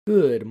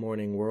Good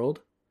morning, world.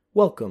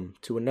 Welcome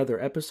to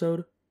another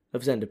episode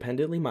of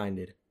Zendependently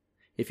Minded.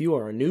 If you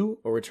are a new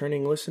or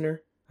returning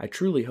listener, I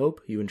truly hope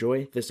you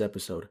enjoy this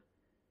episode.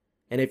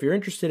 And if you're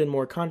interested in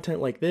more content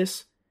like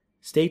this,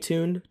 stay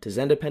tuned to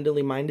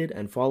Zendependently Minded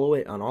and follow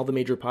it on all the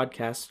major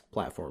podcast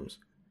platforms.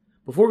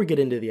 Before we get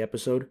into the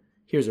episode,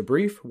 here's a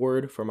brief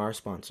word from our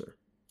sponsor.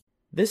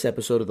 This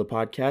episode of the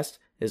podcast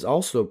is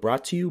also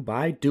brought to you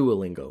by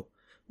Duolingo.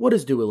 What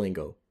is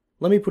Duolingo?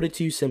 Let me put it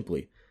to you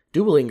simply.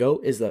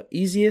 Duolingo is the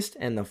easiest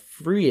and the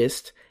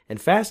freest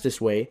and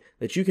fastest way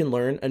that you can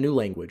learn a new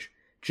language,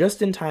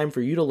 just in time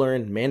for you to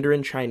learn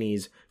Mandarin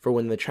Chinese for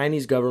when the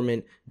Chinese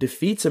government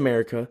defeats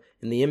America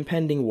in the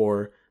impending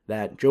war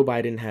that Joe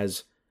Biden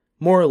has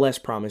more or less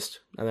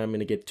promised, and I'm going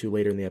to get to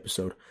later in the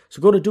episode.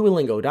 So go to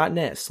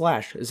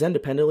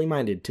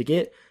duolingo.net/zendependently-minded to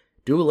get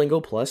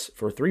Duolingo Plus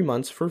for 3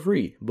 months for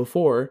free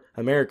before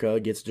America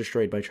gets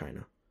destroyed by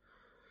China.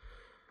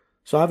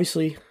 So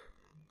obviously,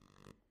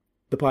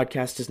 the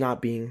podcast is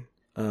not being,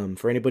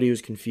 for anybody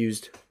who's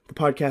confused, the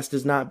podcast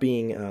is not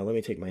being, let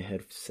me take my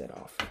headset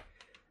off.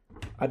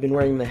 I've been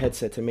wearing the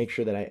headset to make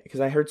sure that because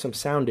I heard some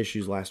sound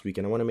issues last week,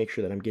 and I want to make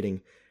sure that I'm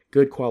getting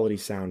good quality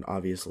sound,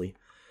 obviously.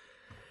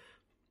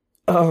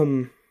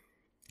 Because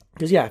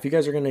yeah, if you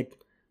guys are going to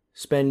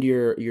spend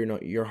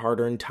your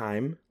hard-earned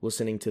time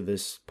listening to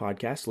this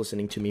podcast,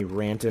 listening to me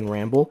rant and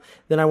ramble,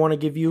 then I want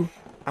to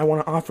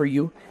offer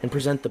you and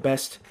present the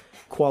best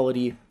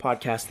quality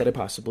podcast that I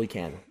possibly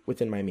can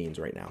within my means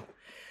right now.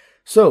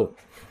 So,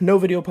 no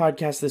video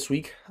podcast this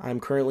week. I'm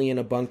currently in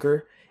a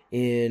bunker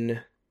in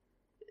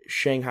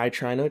Shanghai,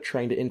 China,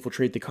 trying to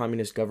infiltrate the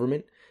communist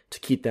government to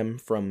keep them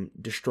from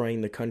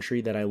destroying the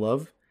country that I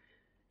love,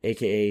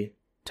 aka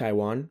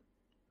Taiwan.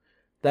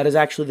 That is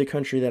actually the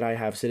country that I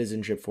have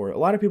citizenship for. A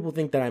lot of people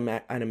think that I'm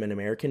an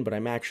American, but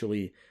I'm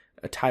actually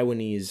a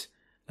Taiwanese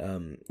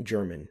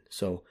German.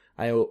 So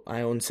I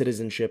own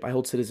citizenship. I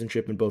hold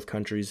citizenship in both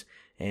countries,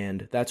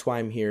 and that's why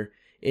I'm here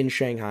in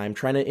Shanghai. I'm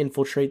trying to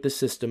infiltrate the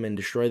system and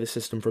destroy the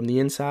system from the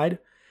inside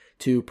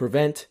to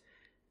prevent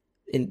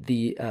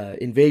the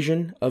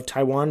invasion of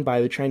Taiwan by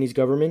the Chinese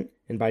government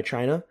and by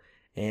China,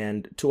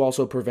 and to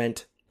also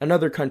prevent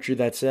another country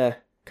that's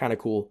kind of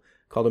cool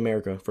called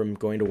America from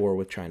going to war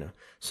with China.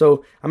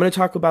 So I'm going to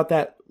talk about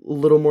that a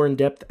little more in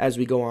depth as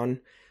we go on.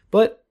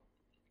 But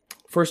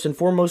first and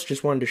foremost,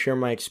 just wanted to share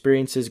my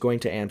experiences going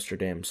to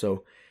Amsterdam.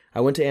 So I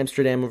went to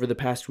Amsterdam over the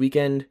past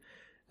weekend.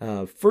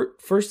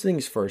 First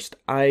things first,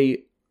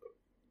 right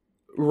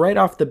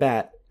off the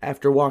bat,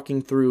 after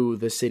walking through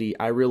the city,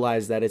 I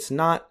realized that it's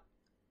not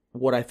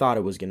what I thought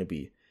it was going to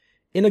be.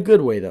 In a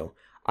good way, though.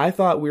 I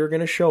thought we were going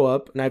to show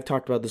up, and I've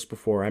talked about this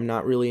before. I'm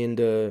not really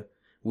into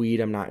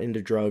weed. I'm not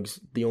into drugs.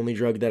 The only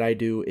drug that I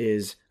do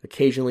is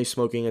occasionally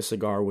smoking a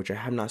cigar, which I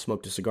have not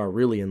smoked a cigar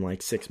really in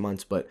like 6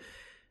 months, but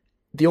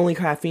the only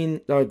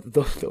caffeine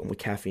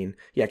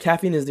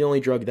is the only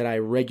drug that I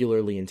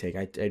regularly intake.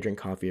 I drink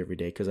coffee every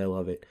day because I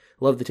love it.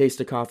 Love the taste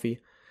of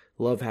coffee.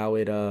 Love how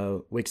it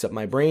wakes up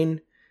my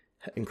brain,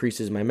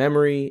 increases my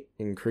memory,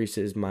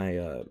 increases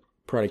my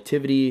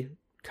productivity,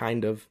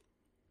 kind of.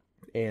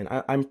 And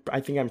I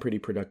think I'm pretty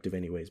productive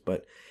anyways,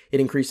 but it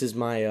increases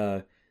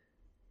my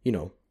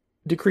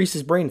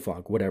decreases brain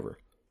fog, whatever.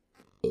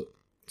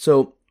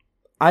 So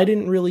I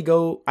didn't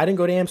go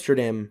to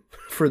Amsterdam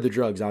for the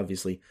drugs,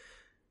 obviously.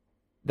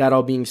 That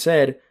all being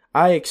said,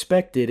 I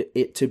expected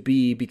it to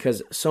be,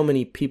 because so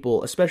many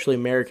people, especially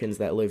Americans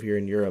that live here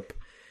in Europe,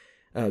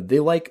 they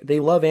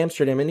love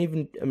Amsterdam, and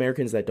even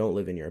Americans that don't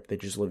live in Europe, they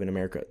just live in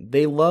America.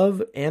 They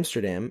love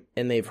Amsterdam,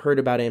 and they've heard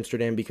about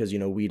Amsterdam because,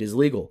 weed is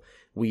legal.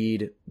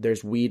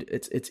 There's weed,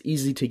 it's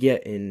easy to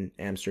get in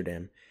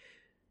Amsterdam.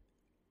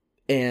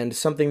 And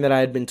something that I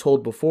had been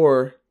told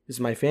before, as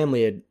my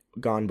family had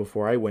gone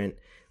before I went,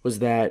 was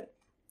that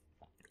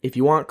if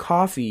you want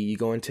coffee, you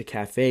go into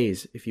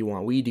cafes. If you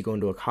want weed, you go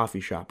into a coffee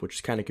shop, which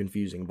is kind of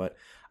confusing. But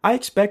I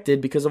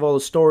expected, because of all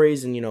the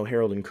stories and,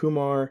 Harold and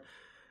Kumar,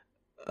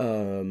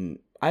 I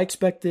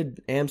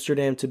expected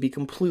Amsterdam to be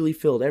completely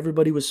filled.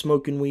 Everybody was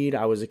smoking weed.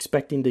 I was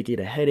expecting to get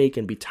a headache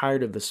and be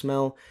tired of the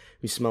smell.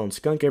 We smelling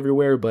skunk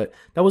everywhere, but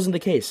that wasn't the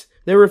case.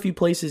 There were a few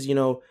places,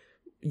 you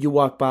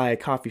walk by a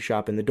coffee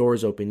shop and the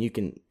door's open, you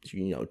can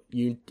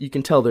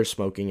tell they're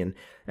smoking, and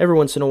every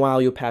once in a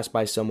while you'll pass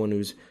by someone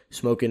who's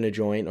smoking a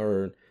joint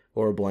or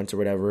a blunt or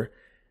whatever.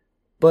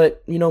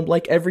 But,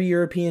 like every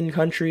European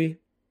country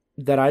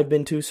that I've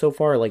been to so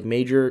far, like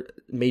major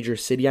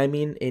city,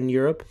 in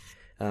Europe,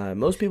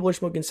 most people are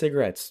smoking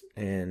cigarettes.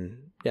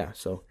 And yeah,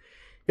 so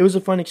it was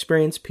a fun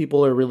experience.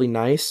 People are really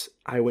nice.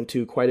 I went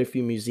to quite a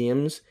few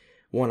museums.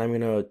 One I'm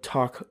going to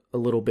talk a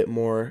little bit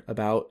more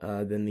about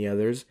than the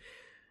others.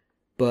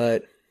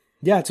 But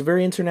yeah, it's a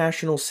very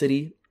international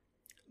city,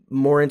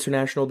 more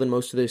international than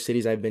most of the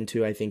cities I've been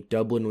to. I think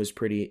Dublin was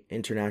pretty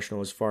international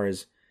as far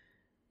as,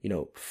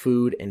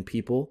 food and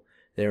people.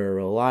 There are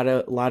a lot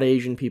of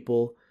Asian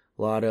people,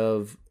 a lot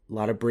of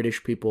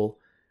British people,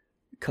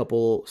 a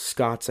couple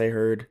Scots I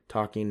heard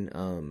talking,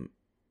 a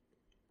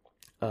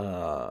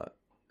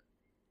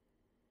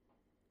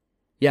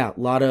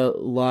lot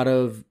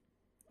of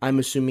I'm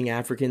assuming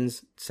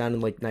Africans,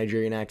 sounded like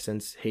Nigerian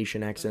accents,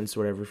 Haitian accents,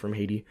 whatever, from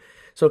Haiti.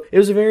 So it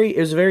was a very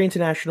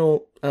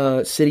international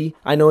city.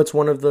 I know it's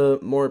one of the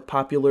more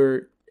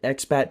popular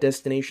expat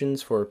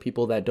destinations for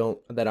people that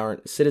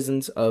aren't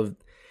citizens of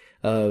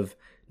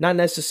not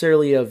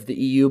necessarily of the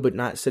EU, but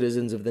not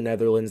citizens of the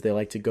Netherlands. They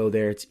like to go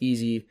there. It's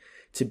easy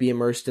to be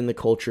immersed in the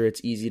culture.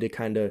 It's easy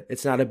to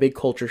it's not a big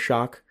culture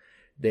shock.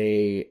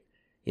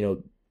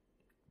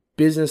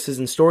 Businesses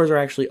and stores are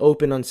actually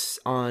open on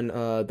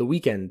the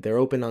weekend. They're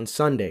open on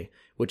Sunday,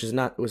 which was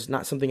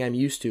not something I'm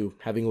used to,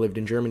 having lived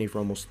in Germany for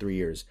almost 3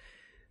 years.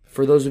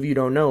 For those of you who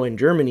don't know, in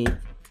Germany,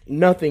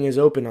 nothing is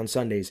open on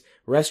Sundays.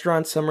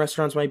 Some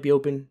restaurants might be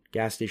open,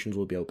 gas stations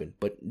will be open,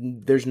 but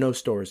there's no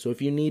stores. So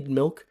if you need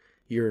milk,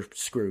 you're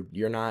screwed.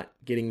 You're not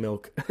getting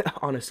milk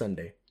on a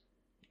Sunday.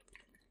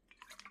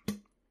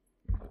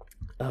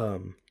 Yeah,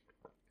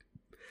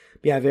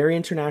 very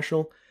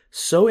international.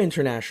 So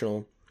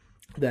international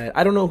that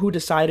I don't know who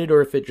decided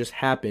or if it just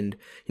happened.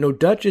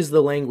 Dutch is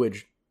the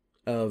language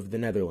of the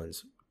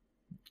Netherlands.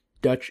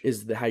 Dutch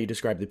is how you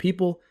describe the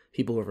people.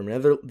 People who are from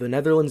the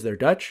Netherlands, they're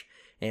Dutch,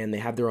 and they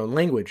have their own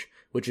language,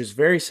 which is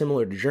very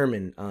similar to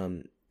German,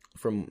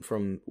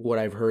 from what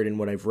I've heard and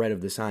what I've read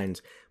of the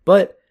signs.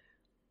 But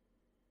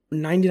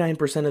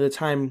 99% of the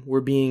time, we're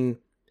being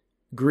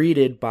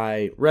greeted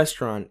by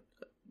restaurant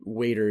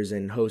waiters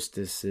and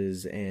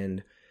hostesses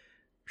and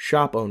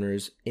shop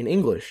owners in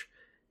English,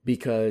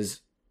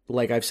 because,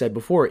 like I've said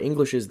before,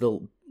 English is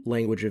the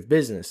language of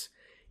business.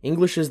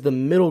 English is the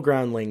middle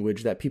ground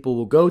language that people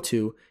will go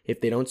to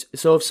if they don't.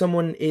 So if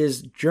someone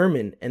is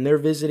German and they're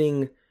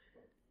visiting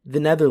the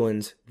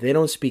Netherlands, they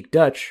don't speak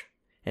Dutch,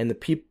 and the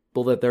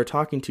people that they're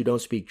talking to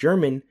don't speak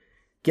German,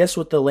 guess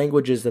what the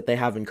language is that they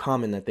have in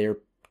common that they're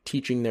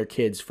teaching their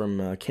kids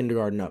from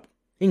kindergarten up?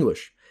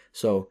 English.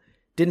 So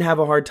didn't have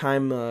a hard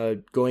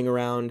time going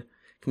around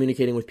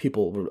communicating with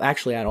people,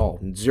 actually at all.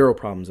 Zero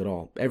problems at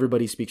all.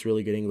 Everybody speaks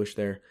really good English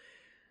there.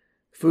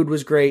 Food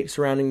was great.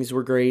 Surroundings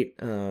were great.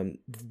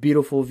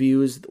 Beautiful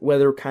views. The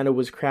weather kind of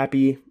was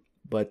crappy,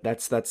 but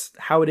that's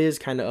how it is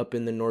kind of up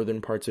in the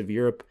northern parts of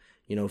Europe.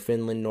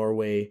 Finland,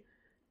 Norway,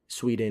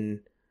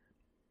 Sweden,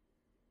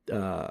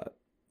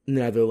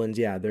 Netherlands.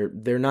 Yeah,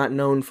 they're not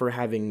known for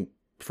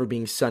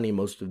being sunny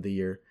most of the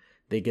year.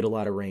 They get a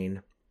lot of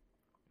rain.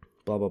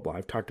 Blah, blah, blah.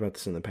 I've talked about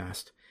this in the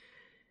past.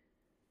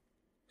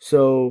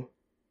 So,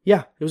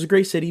 yeah, it was a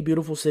great city,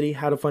 beautiful city.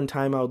 Had a fun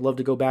time. I would love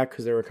to go back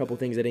because there were a couple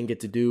things I didn't get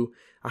to do.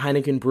 A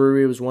Heineken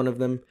brewery was one of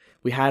them.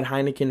 We had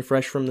Heineken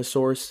fresh from the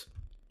source.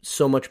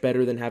 So much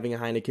better than having a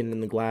Heineken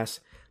in the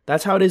glass.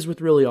 That's how it is with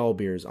really all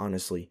beers,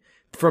 honestly,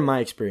 from my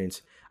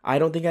experience. I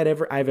don't think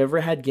I've ever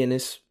had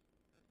Guinness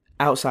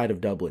outside of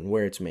Dublin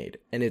where it's made,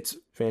 and it's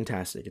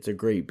fantastic. It's a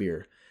great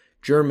beer.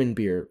 German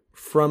beer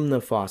from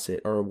the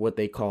faucet, or what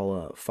they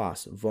call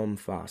Fass, vom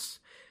Fass.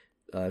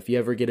 If you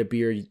ever get a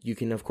beer, you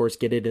can, of course,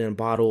 get it in a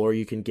bottle, or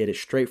you can get it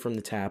straight from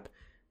the tap.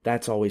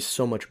 That's always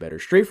so much better.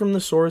 Straight from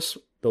the source,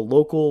 the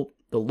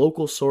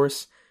local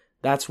source,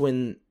 that's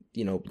when,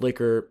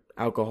 liquor,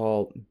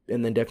 alcohol,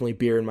 and then definitely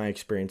beer, in my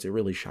experience, it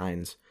really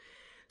shines.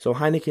 So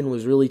Heineken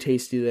was really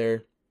tasty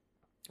there.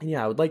 And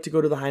yeah, I would like to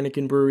go to the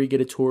Heineken brewery, get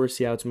a tour,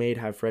 see how it's made,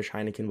 have fresh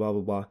Heineken, blah,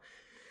 blah, blah.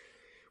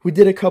 We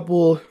did a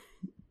couple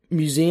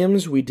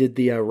museums. We did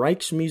the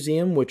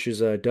Rijksmuseum, which is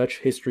a Dutch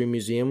history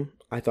museum.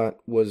 I thought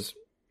was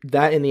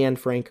that and the Anne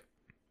Frank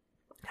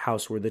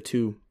house were the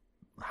two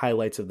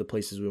highlights of the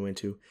places we went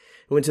to.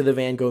 We went to the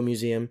Van Gogh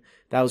Museum.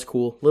 That was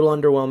cool. A little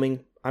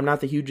underwhelming. I'm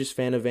not the hugest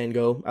fan of Van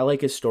Gogh. I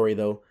like his story,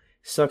 though.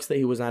 Sucks that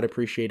he was not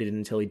appreciated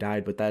until he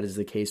died, but that is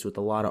the case with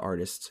a lot of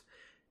artists,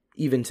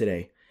 even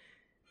today.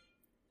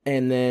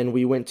 And then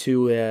we went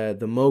to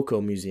the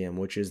MoCo Museum,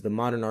 which is the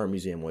Modern Art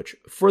Museum, which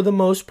for the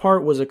most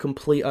part was a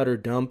complete utter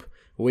dump.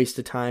 Waste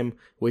of time,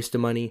 waste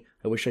of money.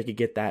 I wish I could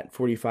get that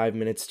 45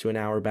 minutes to an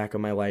hour back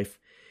of my life.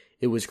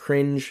 It was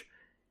cringe.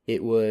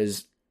 It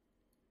was...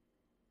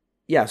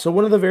 Yeah, so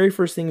one of the very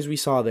first things we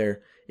saw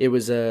there, it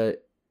was a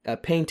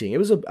painting. It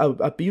was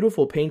a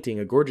beautiful painting,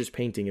 a gorgeous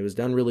painting. It was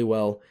done really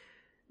well.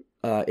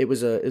 It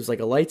was like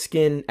a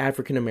light-skinned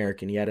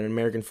African-American. He had an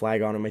American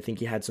flag on him. I think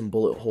he had some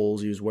bullet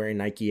holes. He was wearing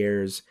Nike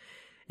Airs,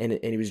 and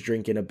he was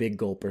drinking a big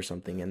gulp or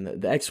something. And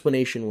the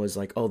explanation was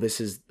like, oh,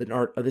 this is an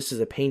art. This is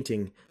a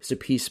painting. It's a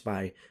piece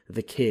by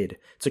the kid.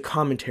 It's a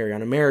commentary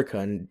on America.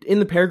 And in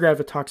the paragraph,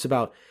 it talks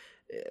about.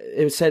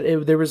 It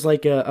said there was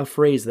like a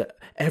phrase that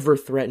ever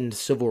threatened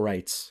civil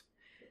rights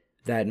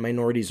that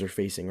minorities are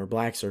facing or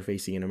blacks are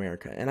facing in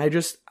America. And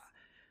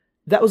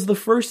that was the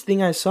first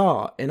thing I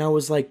saw. And I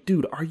was like,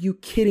 dude, are you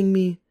kidding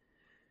me?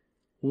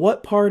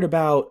 What part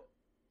about,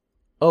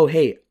 oh,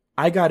 hey,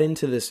 I got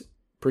into this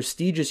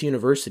prestigious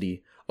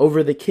university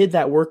over the kid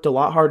that worked a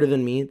lot harder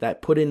than me,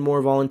 that put in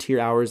more volunteer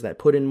hours, that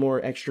put in more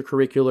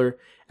extracurricular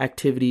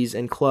activities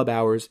and club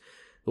hours,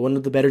 the one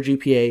with the better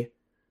GPA,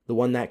 the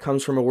one that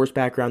comes from a worse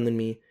background than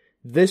me.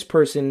 This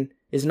person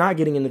is not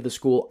getting into the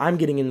school. I'm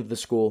getting into the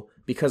school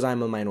because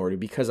I'm a minority,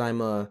 because I'm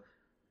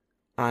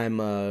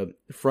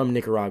from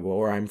Nicaragua,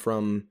 or I'm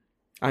from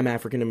I'm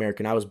African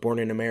American. I was born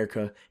in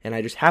America, and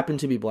I just happen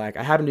to be black.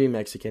 I happen to be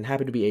Mexican,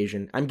 happen to be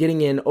Asian. I'm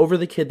getting in over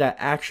the kid that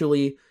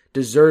actually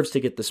deserves to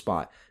get the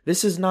spot.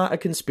 This is not a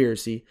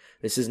conspiracy.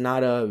 This is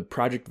not a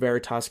Project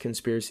Veritas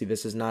conspiracy.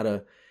 This is not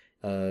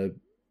a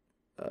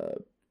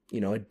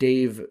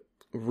Dave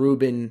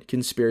Rubin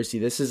conspiracy.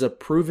 This is a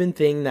proven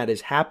thing that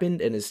has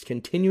happened and is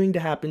continuing to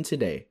happen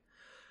today.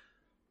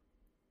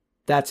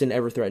 That's an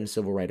ever-threatened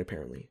civil right,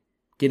 apparently.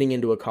 Getting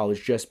into a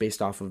college just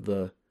based off of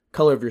the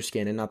color of your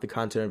skin and not the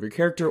content of your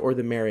character or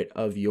the merit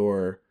of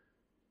your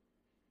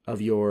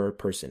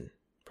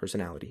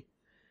personality.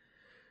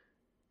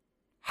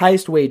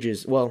 Highest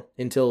wages, well,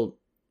 until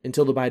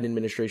the Biden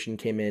administration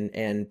came in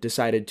and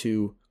decided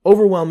to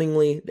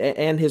overwhelmingly,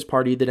 and his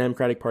party, the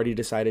Democratic Party,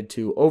 decided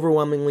to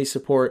overwhelmingly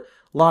support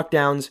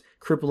lockdowns,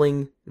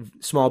 crippling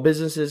small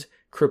businesses,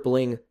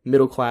 crippling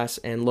middle class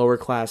and lower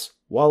class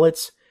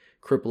wallets,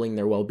 crippling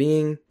their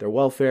well-being, their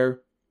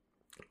welfare,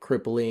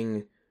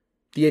 crippling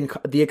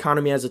the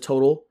economy as a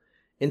total.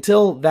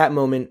 Until that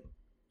moment,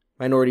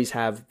 minorities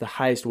have the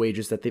highest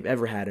wages that they've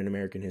ever had in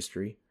American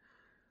history.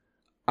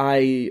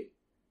 I'm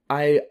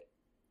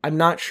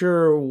not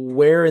sure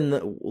where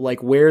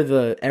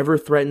the ever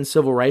threatened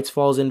civil rights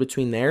falls in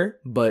between there,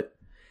 but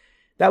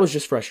that was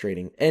just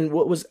frustrating. And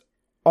what was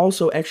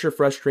also extra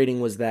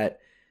frustrating was that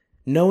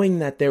knowing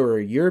that there were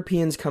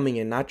Europeans coming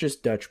in, not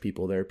just Dutch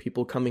people, there are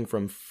people coming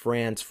from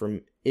France,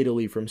 from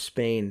Italy, from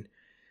Spain,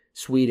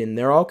 Sweden.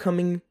 They're all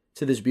coming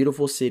to this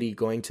beautiful city,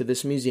 going to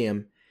this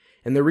museum,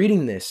 and they're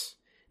reading this.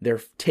 They're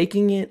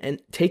taking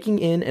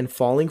in and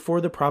falling for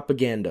the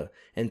propaganda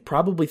and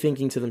probably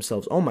thinking to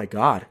themselves, "Oh my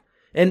God."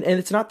 And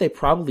it's not they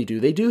probably do.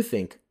 They do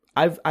think.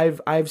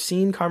 I've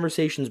seen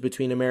conversations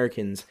between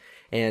Americans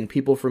and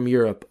people from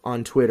Europe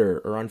on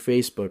Twitter or on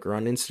Facebook or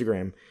on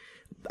Instagram.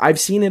 I've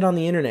seen it on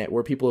the internet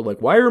where people are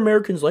like, "Why are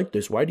Americans like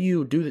this? Why do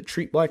you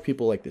treat black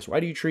people like this? Why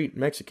do you treat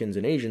Mexicans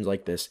and Asians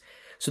like this?"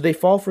 So they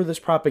fall for this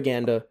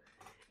propaganda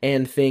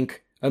and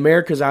think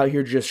America's out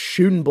here just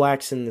shooting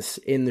blacks in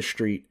the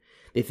street.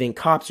 They think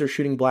cops are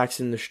shooting blacks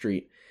in the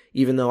street.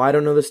 Even though I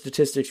don't know the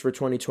statistics for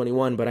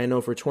 2021, but I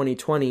know for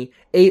 2020,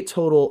 8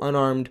 total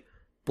unarmed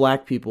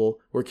black people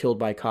were killed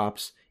by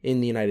cops in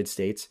the United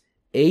States.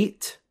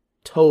 8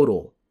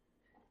 total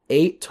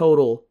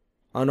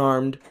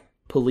unarmed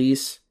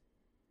police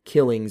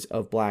killings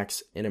of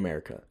blacks in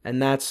America.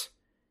 And that's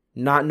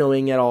not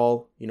knowing at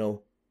all,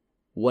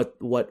 what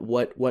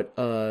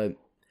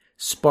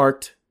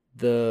sparked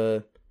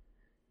the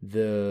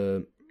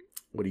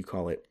what do you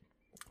call it?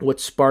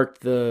 What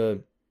sparked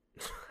the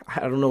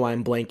I don't know why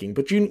I'm blanking,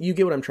 but you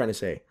get what I'm trying to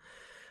say.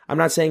 I'm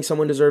not saying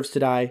someone deserves to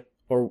die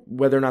or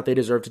whether or not they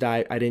deserve to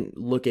die. I didn't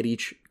look at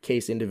each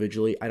case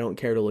individually. I don't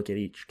care to look at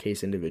each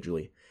case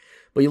individually.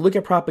 But you look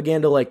at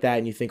propaganda like that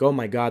and you think, "Oh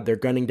my God, they're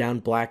gunning down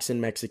blacks and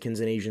Mexicans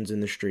and Asians in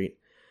the street."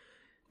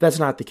 That's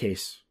not the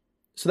case.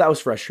 So that was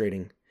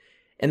frustrating.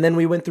 And then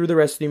we went through the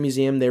rest of the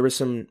museum. There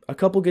was a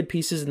couple good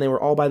pieces, and they were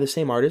all by the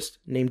same artist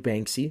named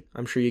Banksy.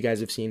 I'm sure you guys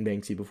have seen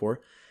Banksy before.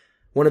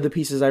 One of the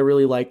pieces I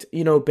really liked,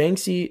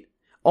 Banksy,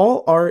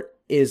 all art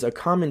is a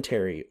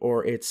commentary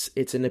or it's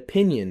an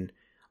opinion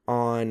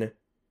on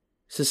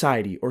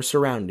society or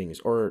surroundings,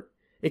 or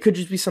it could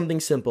just be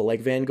something simple.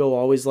 Like Van Gogh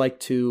always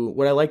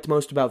what I liked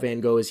most about Van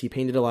Gogh is he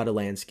painted a lot of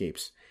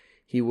landscapes.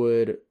 He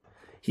would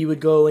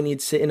go and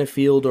he'd sit in a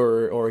field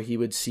or he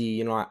would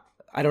see,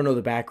 I don't know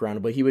the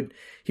background, but he would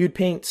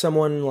paint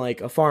someone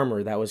like a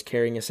farmer that was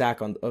carrying a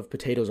sack of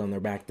potatoes on their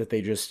back that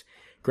they just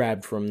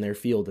grabbed from their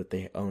field that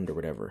they owned or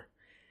whatever.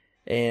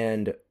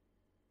 And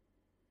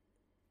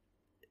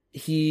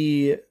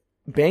Banksy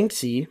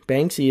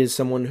is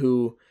someone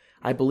who,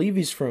 I believe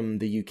he's from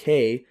the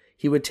UK.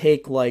 He would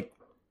take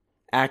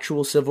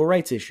actual civil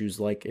rights issues,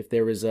 like if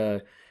there was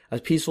a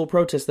peaceful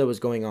protest that was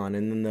going on,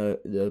 and then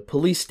the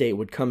police state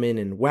would come in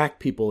and whack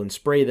people and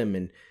spray them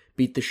and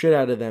beat the shit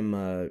out of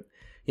them.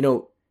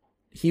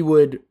 He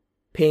would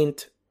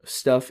paint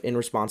stuff in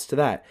response to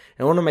that.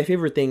 And one of my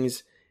favorite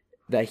things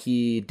that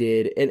he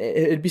did, and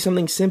it'd be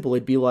something simple.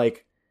 It'd be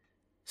like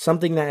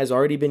something that has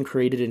already been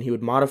created, and he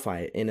would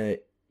modify it in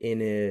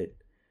a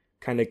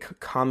kind of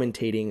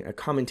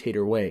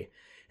commentator way.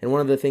 And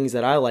one of the things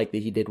that I like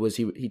that he did was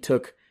he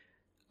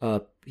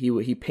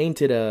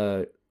painted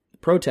a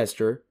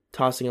protester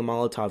tossing a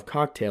Molotov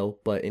cocktail,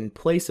 but in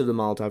place of the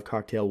Molotov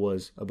cocktail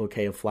was a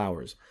bouquet of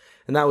flowers.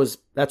 And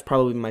that's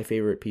probably my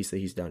favorite piece that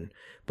he's done.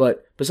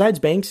 But besides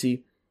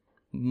Banksy,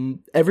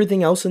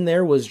 everything else in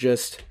there was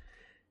just,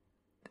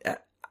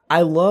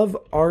 I love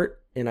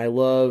art and I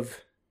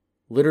love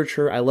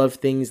literature. I love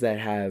things that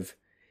have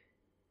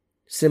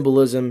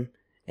symbolism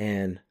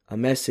and a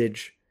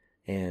message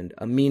and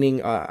a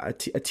meaning, a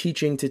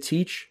teaching to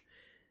teach.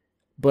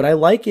 But I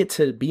like it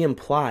to be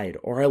implied,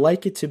 or I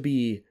like it to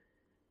be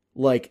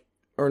like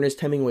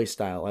Ernest Hemingway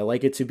style. I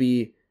like it to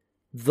be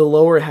the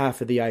lower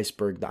half of the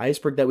iceberg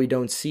that we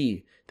don't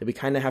see, that we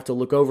kind of have to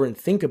look over and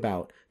think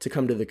about to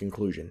come to the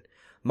conclusion.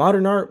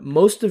 Modern art,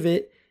 most of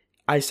it,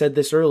 I said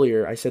this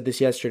earlier, I said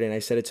this yesterday, and I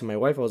said it to my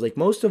wife, I was like,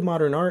 most of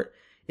modern art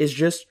is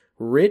just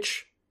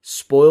rich,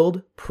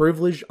 spoiled,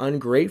 privileged,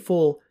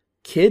 ungrateful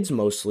kids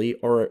mostly,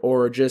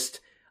 or just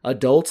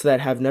adults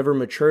that have never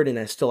matured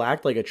and still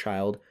act like a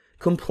child,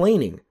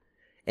 complaining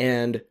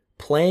and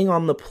playing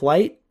on the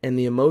plight and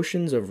the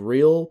emotions of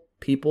real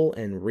people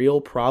and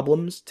real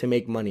problems to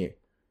make money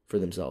for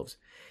themselves.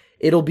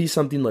 It'll be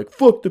something like,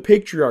 fuck the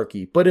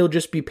patriarchy, but it'll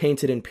just be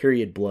painted in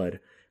period blood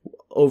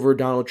over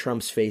Donald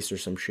Trump's face or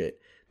some shit.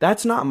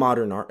 That's not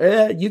modern art.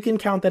 You can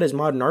count that as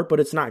modern art,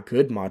 but it's not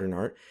good modern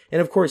art. And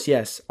of course,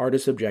 yes, art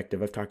is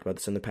subjective. I've talked about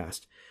this in the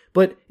past.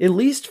 But at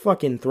least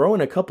fucking throw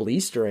in a couple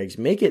Easter eggs.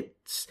 Make it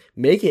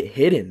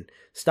hidden.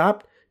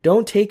 Stop.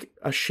 Don't take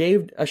an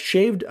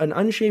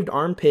unshaved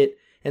armpit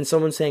and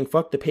someone saying,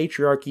 fuck the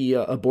patriarchy,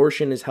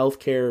 abortion is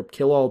healthcare,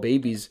 kill all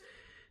babies.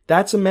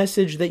 That's a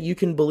message that you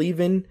can believe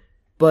in,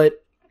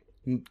 but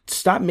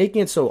stop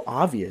making it so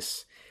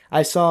obvious.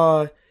 I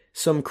saw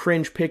some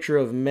cringe picture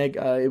of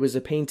it was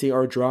a painting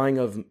or a drawing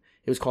of,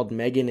 it was called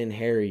Meghan and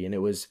Harry, and it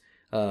was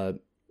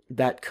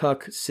that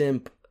cuck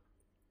simp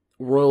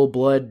royal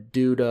blood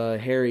dude,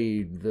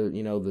 Harry,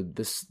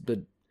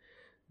 the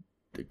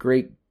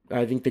great,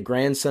 I think the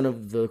grandson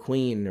of the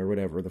queen or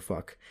whatever the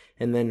fuck,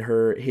 and then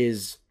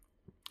his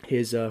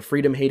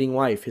freedom hating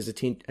wife, his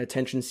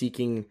attention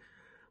seeking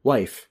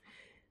wife,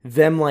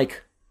 them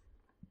like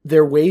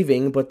they're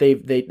waving, but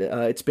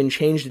it's been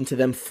changed into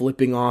them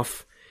flipping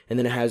off. And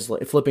then it has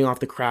like flipping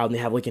off the crowd, and they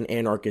have like an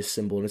anarchist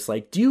symbol. And it's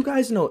like, do you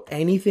guys know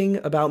anything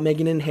about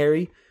Meghan and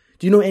Harry?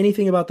 Do you know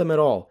anything about them at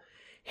all?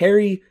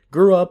 Harry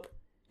grew up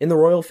in the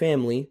royal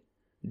family,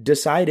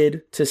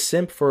 decided to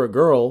simp for a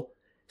girl,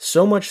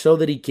 so much so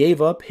that he gave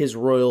up his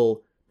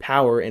royal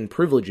power and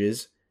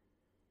privileges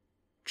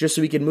just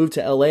so he could move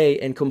to LA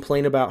and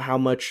complain about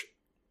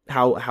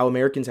how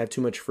Americans have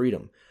too much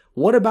freedom.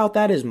 What about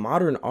that is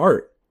modern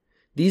art?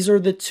 These are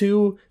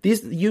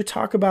you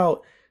talk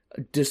about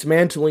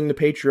dismantling the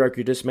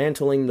patriarchy,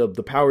 dismantling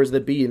the powers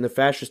that be and the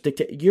fascist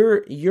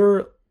dictator.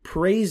 You're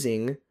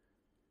praising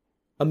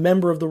a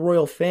member of the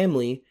royal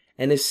family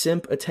and his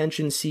simp,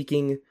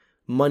 attention-seeking,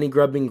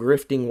 money-grubbing,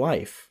 grifting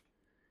wife.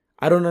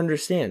 I don't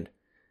understand.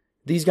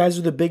 These guys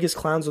are the biggest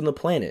clowns on the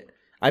planet.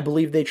 I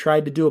believe they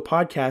tried to do a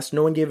podcast.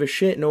 No one gave a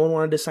shit. No one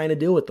wanted to sign a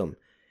deal with them.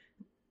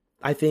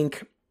 I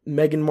think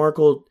Meghan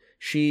Markle,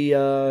 she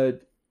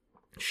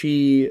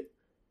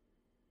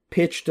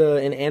pitched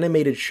an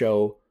animated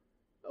show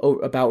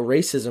about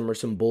racism or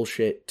some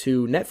bullshit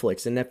to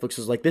Netflix, and Netflix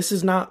was like,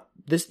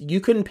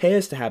 you couldn't pay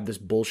us to have this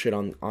bullshit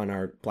on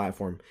our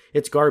platform.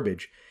 It's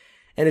garbage.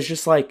 And it's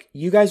just like,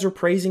 you guys are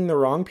praising the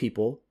wrong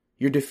people.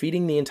 You're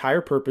defeating the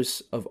entire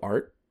purpose of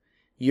art.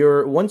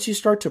 Once you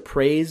start to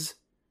praise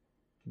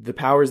the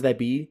powers that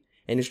be,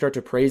 and you start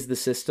to praise the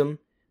system,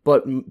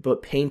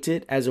 but paint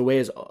it as a way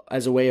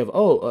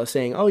of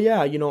saying, oh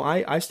yeah,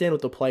 I stand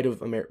with the plight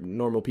of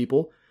normal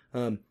people.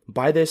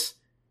 Buy this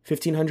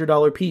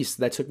 $1,500 piece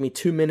that took me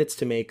 2 minutes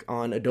to make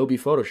on Adobe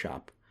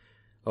Photoshop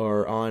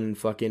or on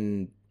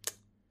fucking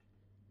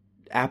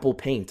Apple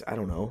Paint. I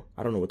don't know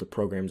what the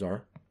programs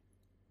are.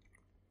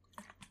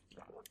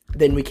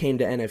 Then we came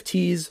to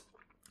NFTs,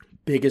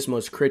 biggest,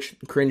 most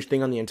cringe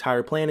thing on the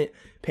entire planet,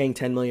 paying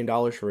 $10 million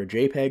for a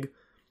JPEG.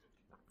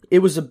 It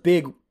was a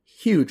big,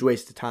 huge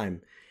waste of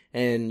time.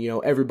 And,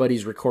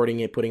 everybody's recording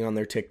it, putting on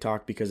their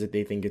TikTok because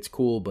they think it's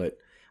cool. But,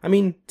 I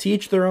mean, to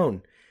each their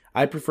own.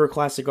 I prefer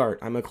classic art.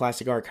 I'm a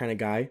classic art kind of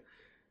guy.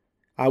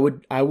 I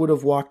would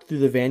have walked through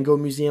the Van Gogh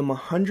Museum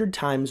 100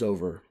 times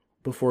over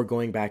before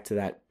going back to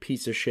that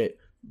piece of shit,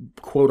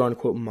 quote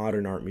unquote,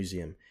 modern art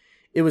museum.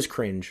 It was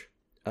cringe.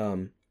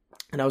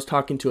 And I was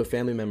talking to a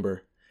family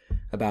member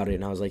about it,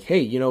 and I was like,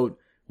 hey,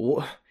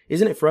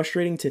 isn't it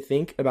frustrating to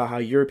think about how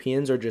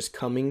Europeans are just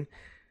coming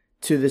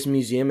to this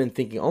museum and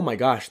thinking, oh my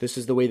gosh, this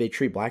is the way they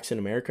treat blacks in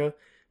America?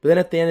 But then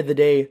at the end of the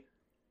day,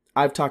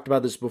 I've talked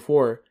about this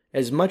before,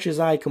 as much as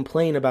I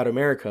complain about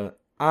America,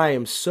 I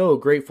am so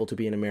grateful to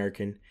be an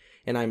American,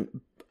 and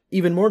I'm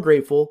even more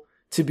grateful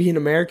to be an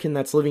American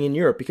that's living in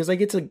Europe, because I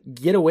get to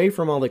get away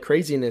from all the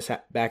craziness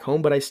back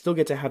home, but I still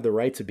get to have the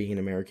right to be an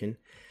American.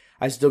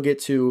 I still get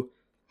to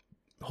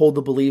hold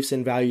the beliefs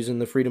and values and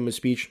the freedom of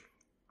speech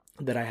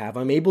that I have.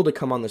 I'm able to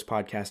come on this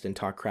podcast and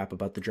talk crap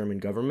about the German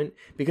government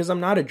because I'm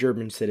not a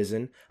German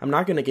citizen. I'm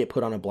not going to get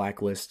put on a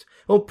blacklist.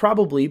 Oh,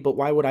 probably, but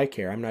why would I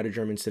care? I'm not a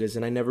German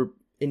citizen. I never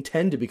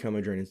intend to become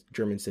a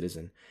German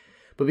citizen.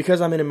 But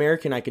because I'm an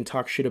American, I can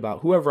talk shit about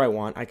whoever I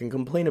want. I can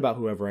complain about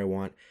whoever I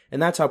want. And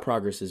that's how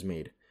progress is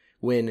made.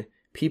 When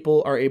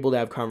people are able to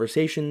have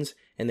conversations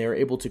and they are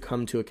able to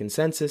come to a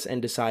consensus and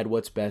decide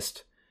what's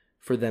best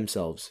for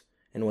themselves.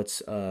 And what's,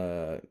 that's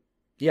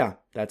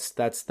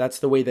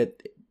the way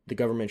that the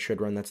government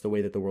should run. That's the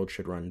way that the world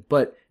should run.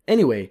 But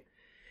anyway,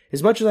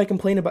 as much as I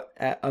complain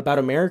about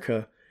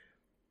America,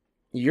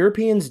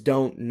 Europeans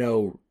don't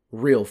know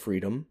real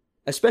freedom,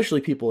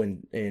 especially people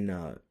in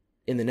the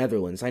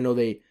Netherlands. I know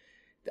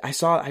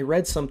I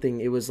read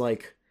something. It was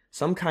like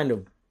some kind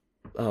of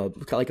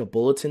like a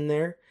bulletin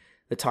there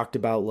that talked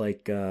about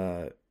like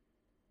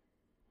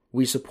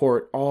we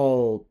support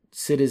all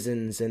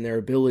citizens and their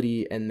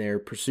ability and their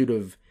pursuit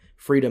of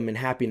freedom and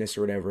happiness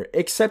or whatever,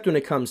 except when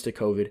it comes to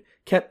COVID,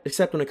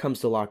 except when it comes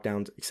to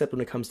lockdowns, except when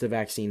it comes to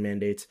vaccine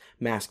mandates,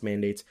 mask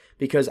mandates,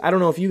 because I don't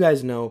know if you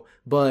guys know,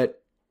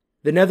 but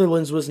the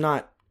Netherlands was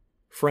not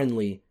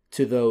friendly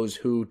to those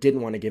who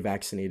didn't want to get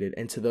vaccinated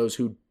and to those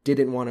who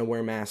didn't want to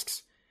wear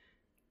masks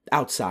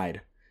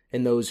outside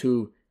and those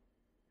who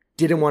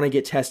didn't want to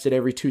get tested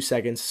every 2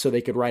 seconds so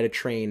they could ride a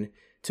train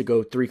to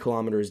go 3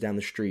 kilometers down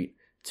the street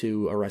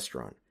to a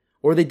restaurant.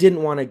 Or they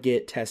didn't want to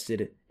get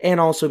tested and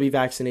also be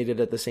vaccinated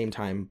at the same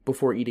time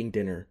before eating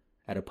dinner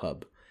at a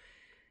pub.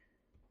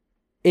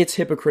 It's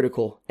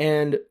hypocritical.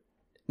 And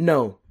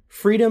no,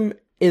 freedom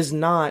is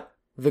not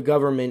the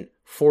government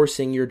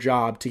forcing your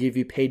job to give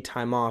you paid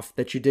time off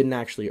that you didn't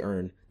actually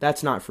earn.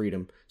 That's not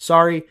freedom.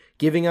 Sorry,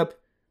 giving up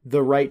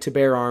the right to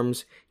bear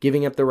arms,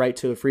 giving up the right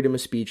to freedom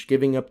of speech,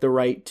 giving up the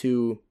right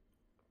to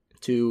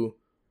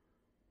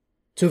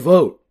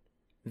vote.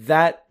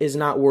 That is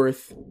not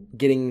worth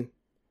getting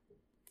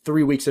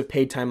 3 weeks of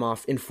paid time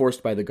off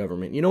enforced by the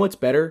government. You know what's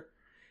better?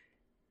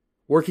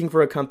 Working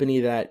for a company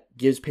that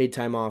gives paid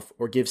time off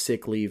or gives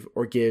sick leave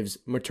or gives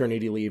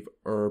maternity leave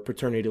or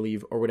paternity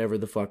leave or whatever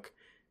the fuck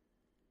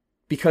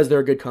because they're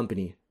a good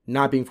company,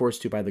 not being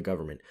forced to by the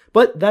government.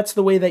 But that's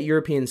the way that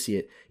Europeans see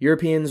it.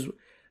 Europeans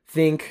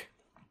think,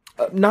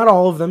 not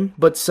all of them,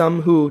 but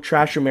some who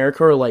trash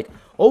America are like,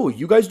 oh,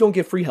 you guys don't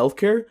get free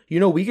healthcare? You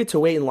know, we get to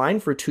wait in line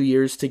for 2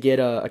 years to get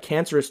a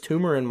cancerous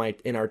tumor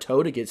in our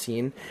toe to get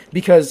seen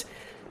because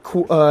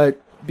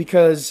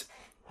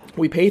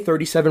we pay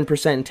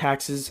 37% in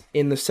taxes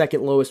in the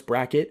second lowest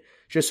bracket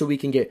just so we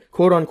can get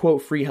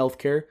quote-unquote free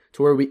healthcare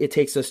to where it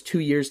takes us 2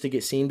 years to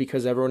get seen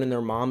because everyone and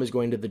their mom is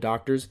going to the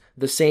doctors,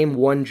 the same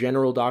one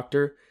general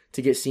doctor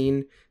to get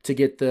seen, to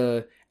get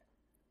the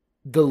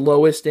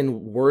lowest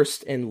and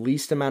worst and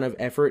least amount of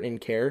effort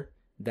and care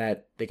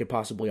that they could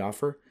possibly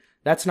offer.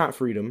 That's not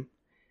freedom.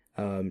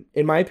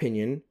 In my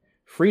opinion,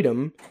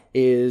 freedom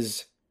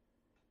is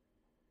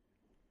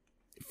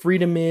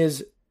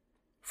freedom.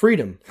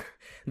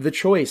 The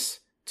choice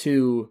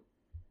to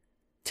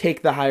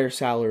take the higher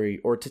salary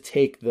or to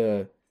take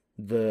the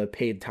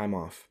paid time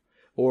off,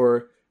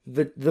 or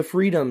the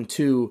freedom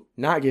to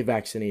not get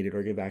vaccinated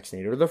or get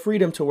vaccinated, or the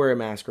freedom to wear a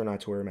mask or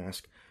not to wear a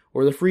mask,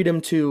 or the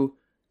freedom to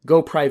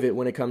go private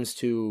when it comes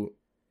to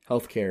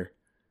healthcare,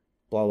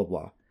 blah, blah,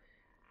 blah.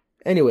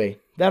 Anyway,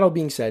 that all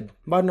being said,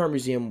 Modern Art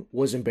Museum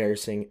was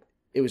embarrassing.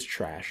 It was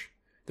trash.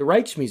 The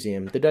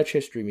Rijksmuseum, the Dutch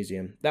History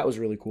Museum, that was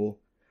really cool.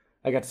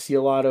 I got to see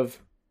a lot of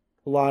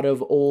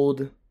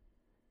old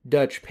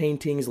Dutch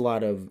paintings, a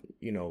lot of,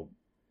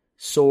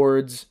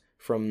 swords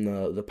from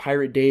the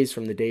pirate days,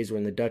 from the days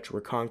when the Dutch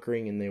were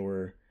conquering, and they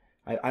were,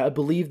 I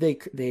believe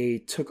they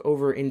took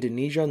over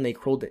Indonesia and they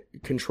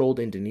controlled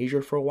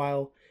Indonesia for a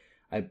while.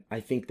 I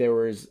think there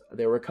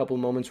were a couple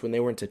moments when they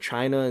went to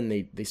China and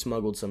they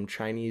smuggled some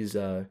Chinese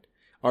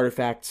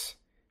artifacts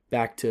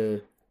back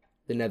to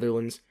the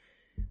Netherlands,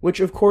 which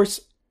of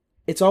course,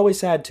 it's always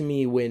sad to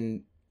me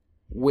when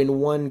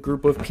one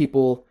group of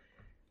people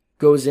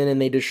goes in and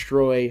they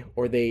destroy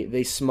or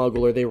they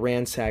smuggle or they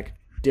ransack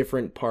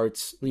different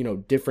parts,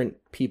 different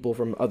people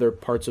from other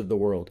parts of the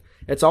world.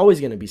 It's always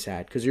going to be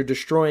sad because you're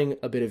destroying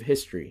a bit of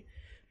history.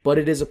 But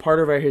it is a part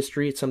of our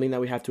history. It's something that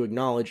we have to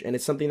acknowledge, and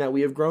it's something that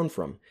we have grown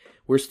from.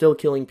 We're still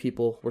killing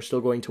people. We're still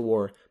going to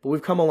war. But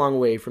we've come a long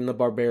way from the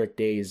barbaric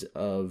days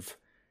of,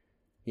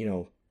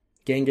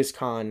 Genghis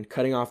Khan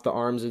cutting off the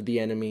arms of the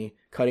enemy,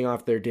 cutting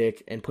off their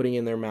dick, and putting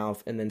in their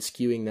mouth, and then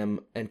skewing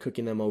them and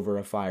cooking them over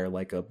a fire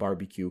like a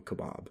barbecue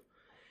kebab.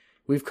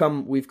 We've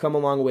come a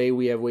long way.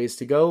 We have ways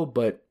to go,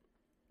 but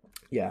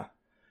yeah.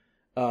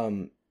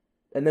 And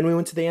then we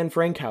went to the Anne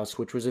Frank house,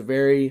 which was a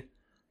very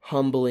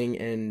humbling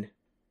and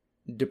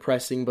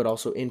depressing but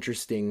also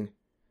interesting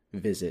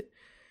visit.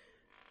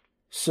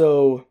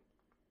 So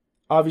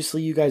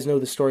obviously you guys know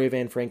the story of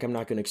Anne Frank. I'm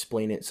not going to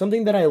explain it.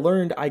 Something that I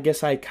learned, I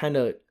guess I kind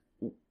of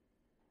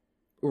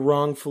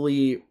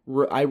wrongfully,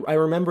 I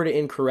remembered it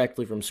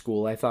incorrectly from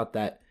school. I thought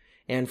that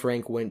Anne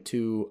Frank went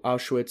to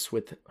Auschwitz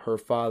with her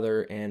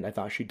father, and I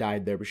thought she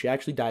died there, but she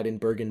actually died in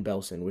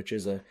Bergen-Belsen, which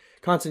is a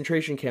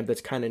concentration camp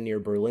that's kind of near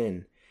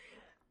Berlin.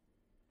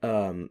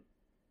 And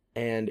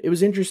it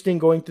was interesting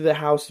going through the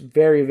house,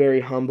 very,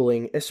 very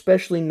humbling,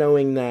 especially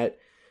knowing that,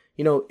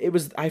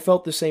 I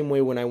felt the same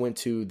way when I went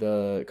to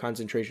the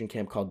concentration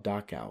camp called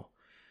Dachau.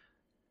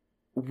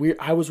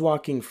 I was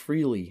walking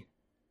freely.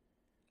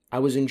 I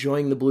was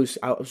enjoying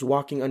I was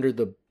walking under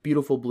the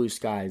beautiful blue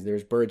skies.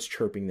 There's birds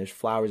chirping, there's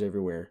flowers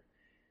everywhere.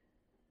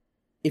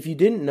 If you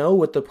didn't know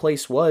what the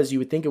place was, you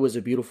would think it was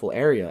a beautiful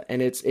area.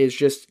 And it's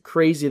just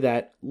crazy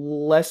that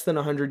less than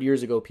 100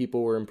 years ago,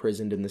 people were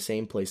imprisoned in the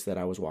same place that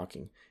I was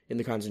walking, in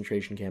the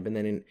concentration camp. And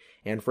then in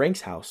Anne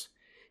Frank's house,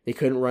 they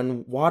couldn't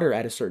run water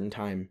at a certain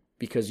time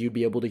because you'd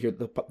be able to hear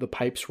the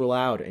pipes were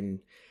loud, and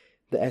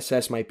the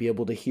SS might be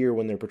able to hear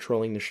when they're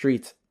patrolling the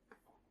streets,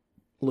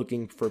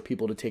 looking for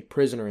people to take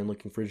prisoner and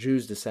looking for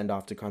Jews to send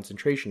off to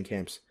concentration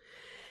camps.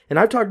 And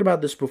I've talked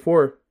about this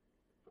before.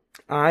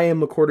 I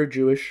am a quarter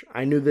Jewish.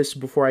 I knew this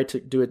before I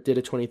did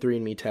a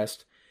 23andMe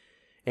test.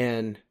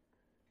 And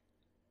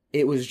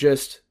it was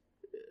just,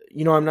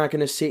 I'm not going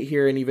to sit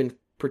here and even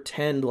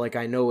pretend like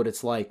I know what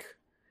it's like,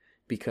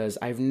 because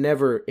I've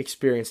never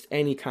experienced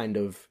any kind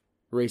of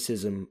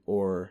racism,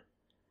 or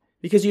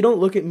because you don't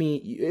look at me.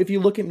 If you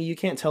look at me, you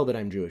can't tell that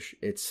I'm Jewish.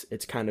 It's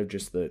kind of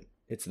just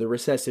it's the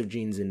recessive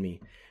genes in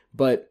me.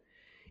 But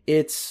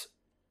it's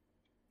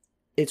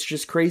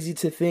just crazy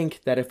to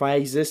think that if I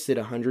existed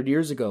 100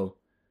 years ago,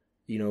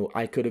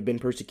 I could have been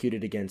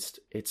persecuted against.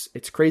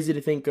 It's crazy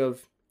to think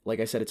of. Like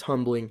I said, it's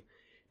humbling,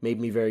 made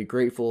me very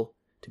grateful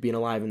to being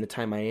alive in the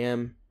time I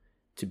am,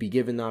 to be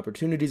given the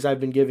opportunities I've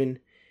been given.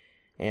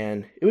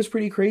 And it was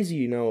pretty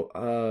crazy,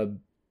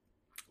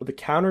 the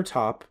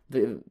countertop,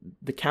 the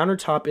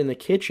countertop in the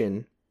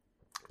kitchen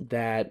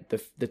that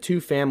the two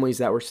families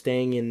that were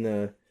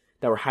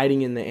that were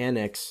hiding in the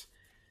annex,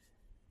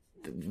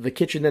 the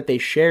kitchen that they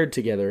shared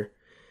together,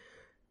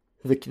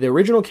 the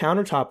original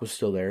countertop was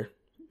still there.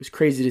 It was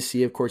crazy to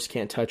see. Of course, you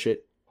can't touch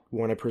it. You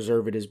want to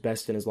preserve it as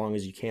best and as long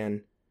as you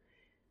can.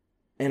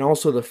 And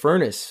also the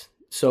furnace.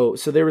 So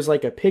there was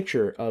like a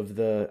picture of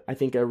I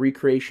think a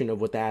recreation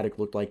of what the attic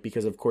looked like,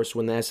 because of course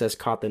when the SS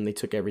caught them, they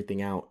took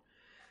everything out.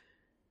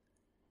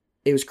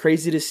 It was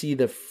crazy to see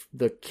the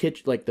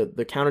kitchen, like the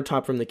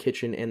countertop from the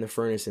kitchen and the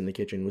furnace in the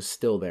kitchen was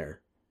still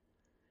there.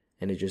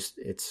 And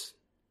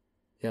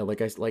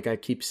like I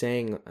keep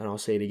saying, and I'll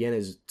say it again,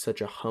 is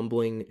such a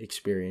humbling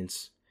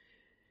experience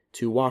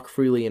to walk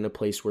freely in a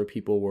place where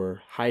people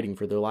were hiding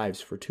for their lives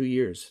for 2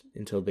 years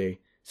until they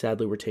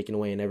sadly were taken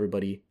away, and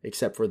everybody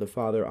except for the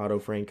father, Otto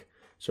Frank,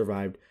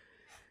 survived.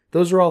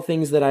 Those are all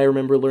things that I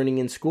remember learning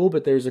in school,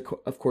 but there's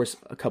of course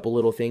a couple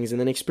little things, and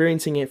then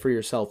experiencing it for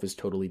yourself is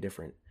totally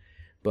different.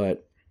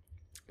 But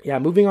yeah,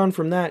 moving on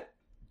from that,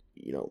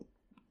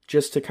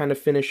 just to kind of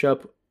finish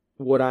up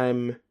what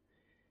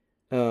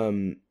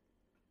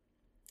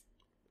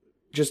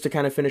just to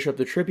kind of finish up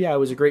the trip. Yeah, it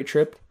was a great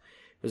trip.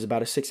 It was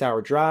about a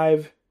 6-hour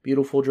drive,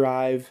 beautiful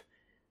drive.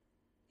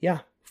 Yeah,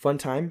 fun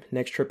time.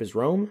 Next trip is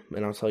Rome,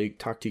 and I'll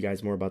talk to you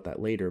guys more about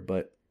that later.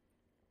 But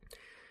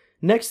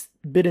next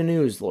bit of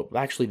news,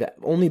 actually the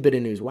only bit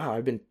of news.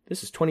 Wow,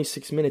 this is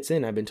 26 minutes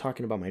in. I've been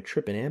talking about my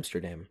trip in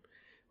Amsterdam,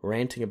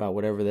 ranting about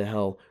whatever the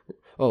hell.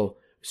 Oh,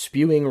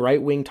 spewing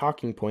right-wing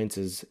talking points,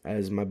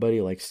 as my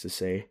buddy likes to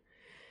say.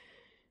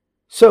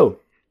 So,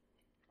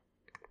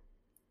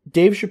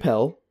 Dave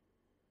Chappelle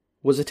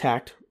was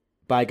attacked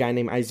by a guy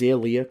named Isaiah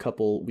Lee a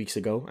couple weeks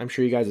ago. I'm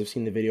sure you guys have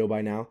seen the video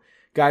by now.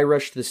 Guy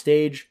rushed the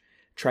stage,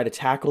 tried to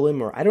tackle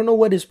him, or I don't know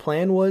what his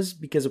plan was,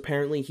 because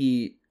apparently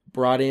he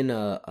brought in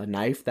a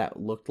knife that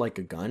looked like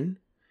a gun,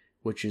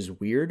 which is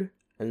weird.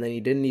 And then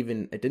it didn't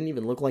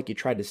even look like he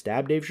tried to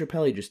stab Dave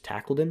Chappelle, he just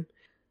tackled him.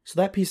 So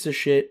that piece of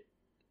shit,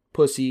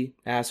 pussy,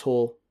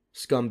 asshole,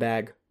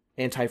 scumbag,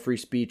 anti-free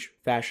speech,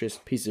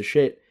 fascist piece of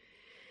shit,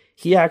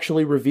 he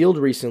actually revealed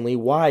recently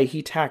why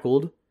he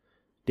tackled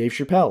Dave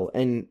Chappelle.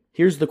 And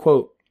here's the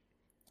quote.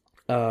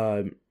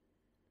 The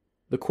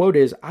quote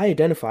is, "I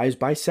identify as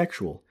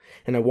bisexual,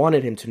 and I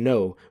wanted him to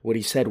know what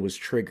he said was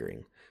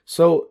triggering."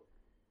 So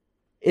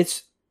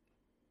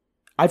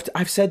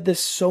I've said this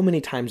so many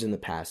times in the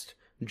past.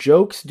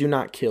 Jokes do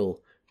not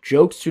kill.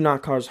 Jokes do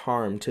not cause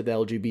harm to the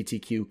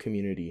LGBTQ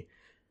community.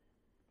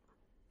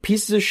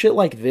 Pieces of shit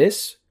like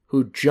this,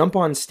 who jump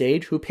on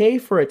stage, who pay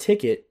for a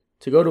ticket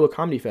to go to a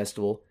comedy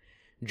festival,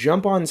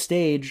 jump on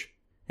stage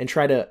and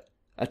try to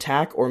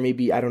attack or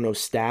maybe,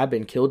 stab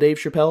and kill Dave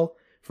Chappelle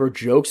for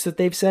jokes that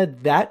they've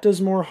said, that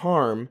does more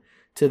harm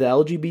to the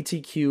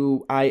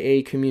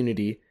LGBTQIA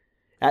community.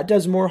 That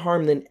does more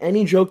harm than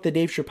any joke that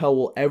Dave Chappelle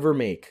will ever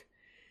make.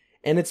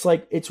 And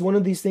it's one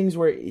of these things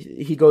where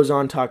he goes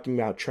on talking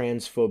about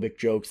transphobic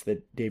jokes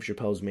that Dave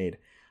Chappelle's made.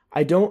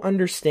 I don't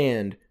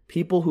understand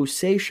people who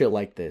say shit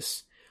like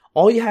this.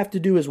 All you have to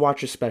do is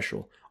watch a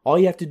special. All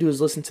you have to do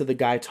is listen to the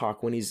guy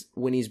talk when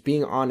he's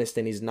being honest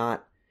and he's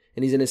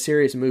in a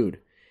serious mood.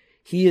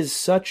 He is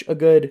such a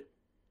good,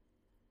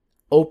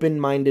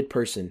 open-minded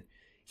person.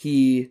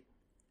 He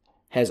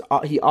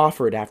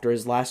offered after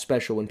his last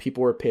special when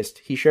people were pissed.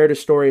 He shared a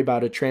story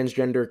about a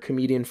transgender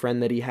comedian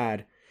friend that he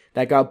had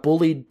that got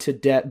bullied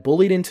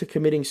into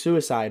committing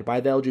suicide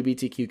by the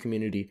LGBTQ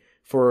community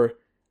for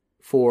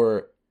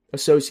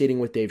associating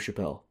with Dave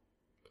Chappelle.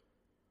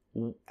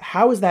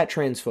 How is that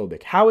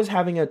transphobic? How is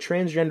having a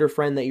transgender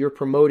friend that you're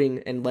promoting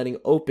and letting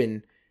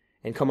open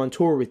and come on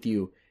tour with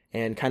you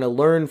and kind of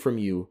learn from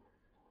you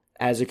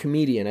as a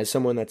comedian, as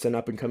someone that's an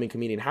up-and-coming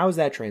comedian, how is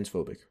that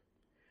transphobic?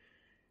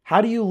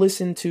 How do you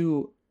listen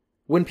to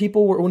when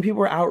people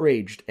were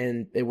outraged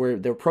and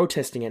they're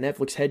protesting at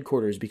Netflix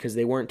headquarters because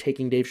they weren't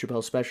taking Dave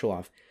Chappelle's special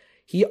off?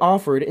 He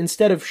offered,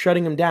 instead of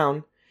shutting them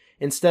down,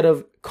 instead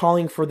of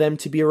calling for them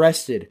to be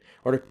arrested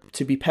or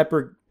to be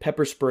pepper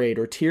sprayed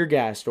or tear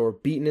gassed or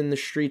beaten in the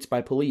streets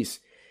by police,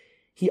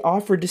 he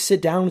offered to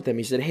sit down with them.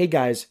 He said, "Hey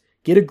guys,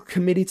 get a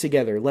committee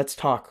together. Let's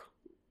talk.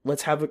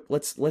 Let's have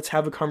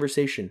a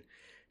conversation.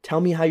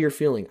 Tell me how you're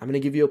feeling. I'm going to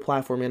give you a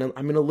platform and I'm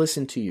going to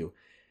listen to you."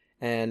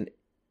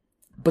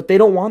 But they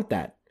don't want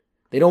that.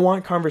 They don't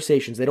want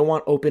conversations. They don't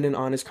want open and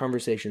honest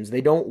conversations.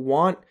 They don't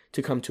want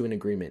to come to an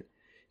agreement.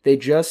 They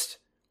just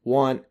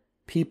want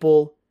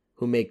people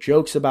who make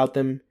jokes about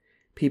them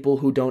people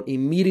who don't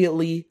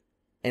immediately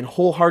and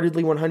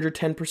wholeheartedly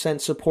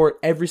 110% support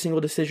every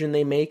single decision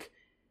they make.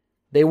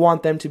 They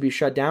want them to be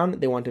shut down.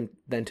 They want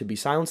them to be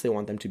silenced. They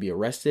want them to be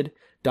arrested,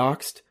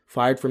 doxxed,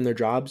 fired from their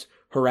jobs,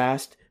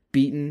 harassed,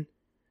 beaten,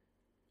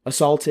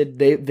 assaulted.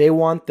 They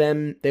want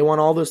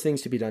all those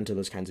things to be done to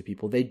those kinds of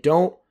people. They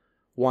don't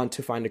want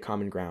to find a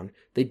common ground.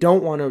 They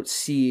don't want to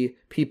see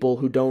people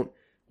who don't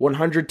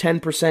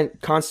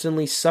 110%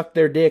 constantly suck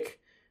their dick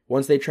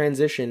once they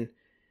transition.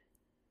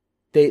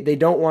 They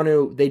don't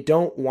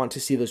want to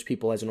see those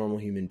people as normal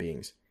human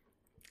beings.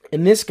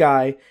 And this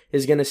guy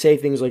is going to say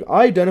things like,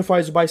 I identify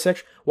as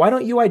bisexual. Why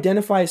don't you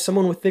identify as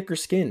someone with thicker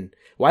skin?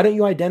 Why don't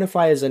you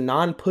identify as a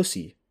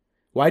non-pussy?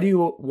 Why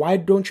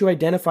don't you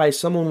identify as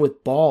someone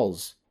with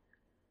balls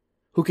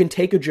who can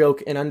take a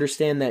joke and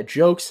understand that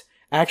jokes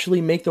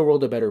actually make the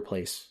world a better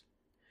place?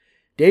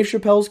 Dave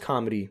Chappelle's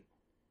comedy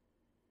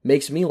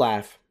makes me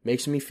laugh,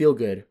 makes me feel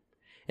good,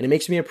 and it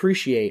makes me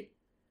appreciate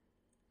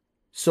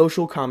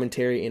social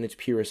commentary in its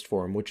purest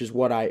form, which is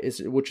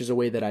a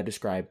way that I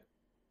describe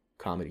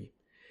comedy.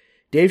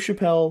 Dave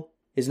Chappelle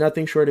is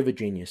nothing short of a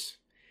genius.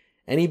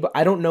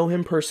 I don't know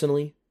him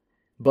personally,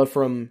 but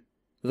from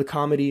the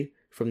comedy,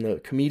 from the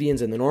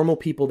comedians and the normal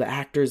people, the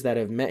actors that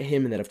have met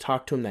him and that have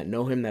talked to him, that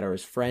know him, that are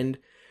his friend,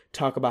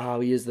 talk about how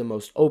he is the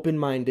most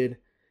open-minded,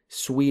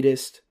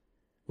 sweetest,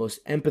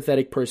 most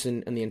empathetic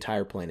person on the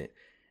entire planet.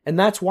 And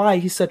that's why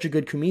he's such a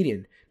good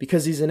comedian,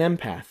 because he's an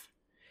empath.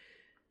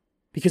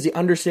 Because he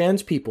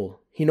understands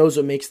people. He knows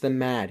what makes them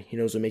mad. He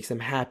knows what makes them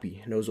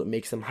happy. He knows what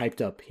makes them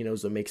hyped up. He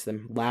knows what makes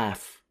them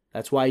laugh.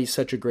 That's why he's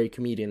such a great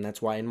comedian.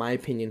 That's why, in my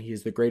opinion, he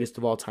is the greatest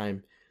of all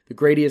time. The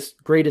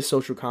greatest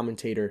social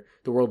commentator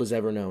the world has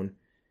ever known.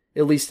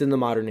 At least in the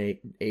modern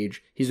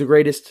age. He's the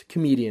greatest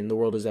comedian the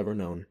world has ever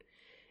known.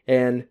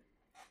 And,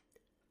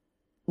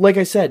 like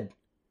I said,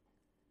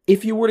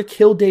 if you were to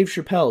kill Dave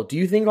Chappelle, do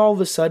you think all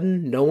of a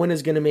sudden no one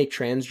is going to make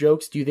trans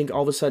jokes? Do you think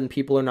all of a sudden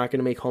people are not going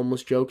to make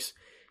homeless jokes?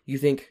 You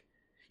think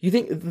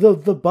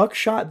the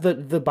buckshot,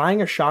 the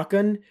buying a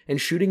shotgun and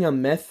shooting a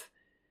meth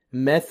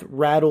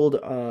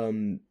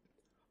rattled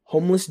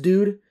homeless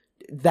dude,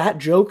 that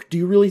joke, do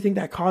you really think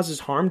that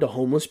causes harm to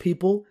homeless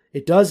people?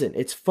 It doesn't.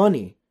 It's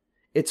funny.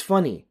 It's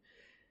funny.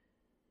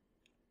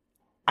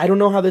 I don't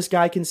know how this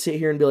guy can sit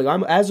here and be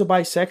like, as a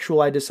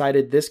bisexual, I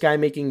decided this guy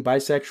making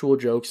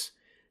bisexual jokes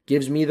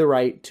gives me the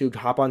right to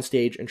hop on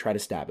stage and try to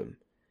stab him.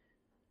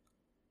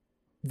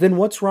 Then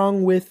what's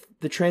wrong with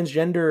the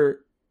transgender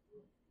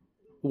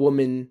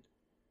woman?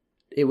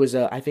 It was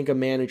I think a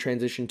man who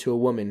transitioned to a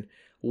woman.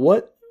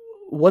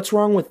 What's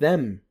wrong with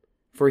them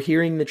for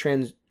hearing the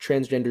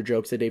transgender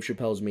jokes that Dave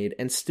Chappelle's made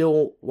and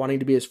still wanting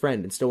to be his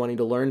friend and still wanting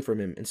to learn from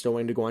him and still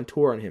wanting to go on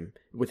tour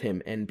with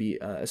him and be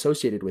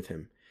associated with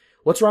him?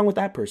 What's wrong with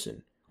that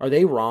person? Are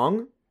they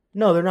wrong?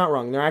 No, they're not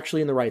wrong. They're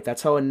actually in the right.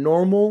 That's how a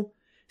normal,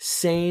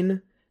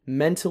 sane,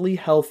 mentally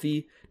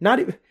healthy,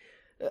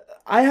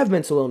 I have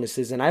mental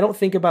illnesses and I don't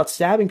think about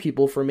stabbing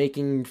people for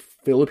making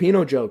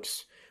Filipino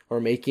jokes or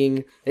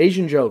making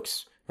Asian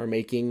jokes or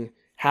making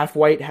half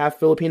white, half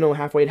Filipino,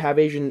 half white, half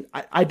Asian.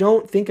 I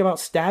don't think about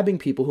stabbing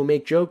people who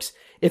make jokes.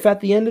 If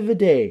at the end of the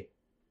day,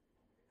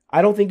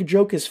 I don't think a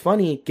joke is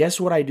funny, guess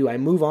what I do? I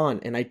move on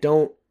and I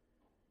don't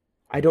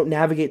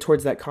navigate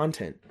towards that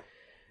content.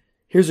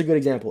 Here's a good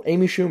example.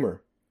 Amy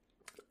Schumer.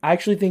 I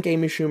actually think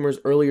Amy Schumer's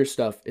earlier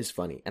stuff is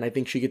funny, and I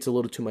think she gets a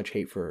little too much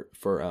hate for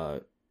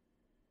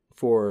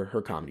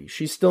her comedy.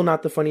 She's still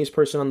not the funniest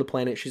person on the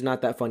planet. She's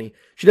not that funny.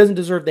 She doesn't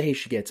deserve the hate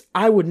she gets.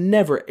 I would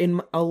never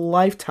in a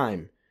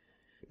lifetime,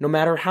 no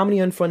matter how many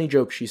unfunny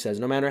jokes she says,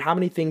 no matter how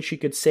many things she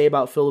could say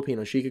about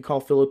Filipinos, she could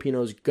call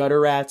Filipinos gutter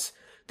rats,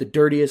 the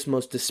dirtiest,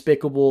 most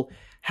despicable,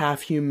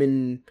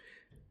 half-human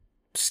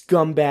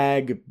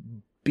scumbag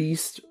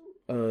beast.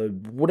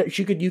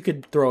 You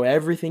could throw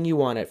everything you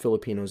want at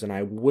Filipinos, and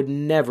I would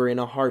never in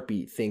a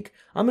heartbeat think,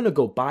 I'm going to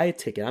go buy a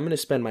ticket. I'm going to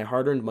spend my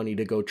hard-earned money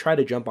to go try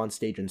to jump on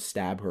stage and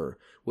stab her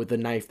with a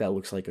knife that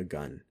looks like a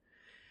gun.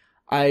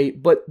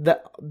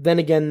 Then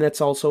again,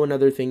 that's also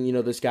another thing,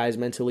 this guy's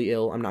mentally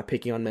ill. I'm not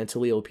picking on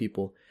mentally ill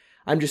people.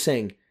 I'm just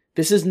saying,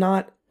 this is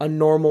not a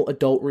normal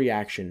adult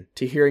reaction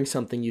to hearing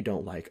something you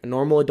don't like. A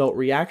normal adult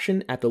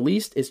reaction, at the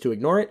least, is to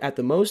ignore it. At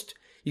the most,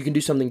 you can do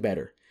something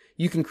better.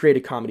 You can create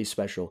a comedy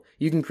special.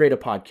 You can create a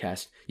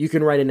podcast. You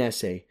can write an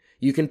essay.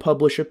 You can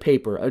publish a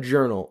paper, a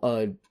journal,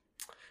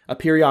 a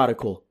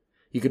periodical.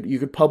 You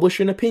could publish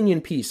an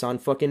opinion piece on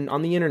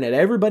the internet.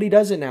 Everybody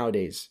does it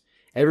nowadays.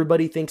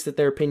 Everybody thinks that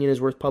their opinion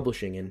is worth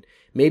publishing, and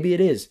maybe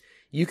it is.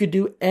 You could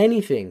do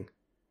anything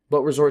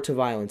but resort to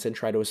violence and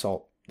try to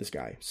assault this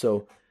guy.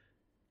 So,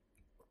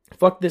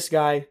 fuck this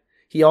guy.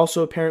 He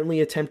also apparently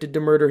attempted to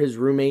murder his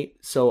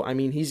roommate. So, I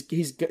mean, he's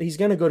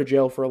gonna go to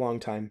jail for a long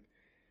time.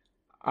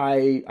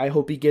 I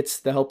hope he gets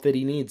the help that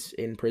he needs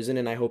in prison,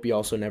 and I hope he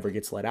also never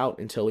gets let out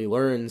until he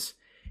learns,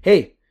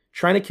 hey,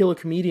 trying to kill a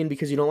comedian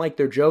because you don't like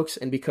their jokes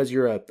and because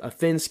you're a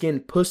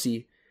thin-skinned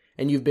pussy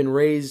and you've been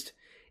raised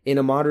in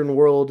a modern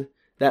world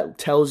that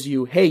tells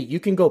you, hey, you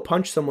can go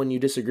punch someone you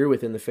disagree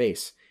with in the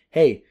face.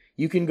 Hey,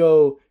 You can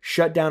go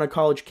shut down a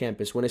college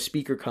campus when a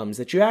speaker comes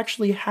that you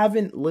actually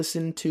haven't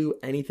listened to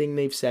anything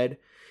they've said.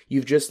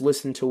 You've just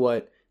listened to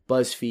what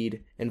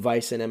BuzzFeed and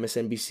Vice and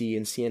MSNBC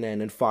and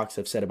CNN and Fox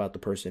have said about the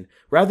person,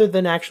 rather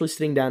than actually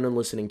sitting down and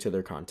listening to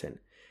their content.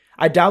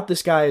 I doubt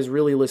this guy has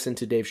really listened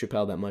to Dave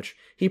Chappelle that much.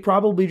 He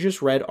probably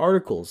just read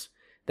articles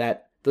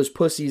that those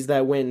pussies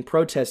that went and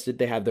protested,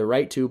 they have their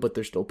right to, but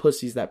they're still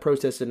pussies that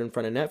protested in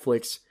front of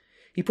Netflix.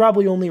 He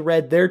probably only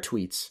read their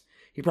tweets.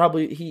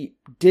 He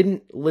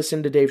didn't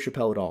listen to Dave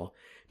Chappelle at all.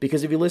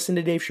 Because if you listen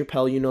to Dave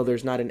Chappelle, you know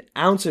there's not an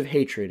ounce of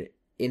hatred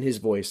in his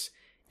voice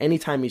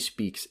anytime he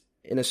speaks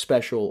in a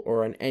special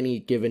or on any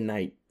given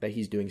night that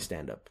he's doing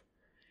stand-up.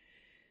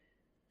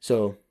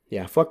 So,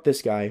 yeah, fuck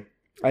this guy.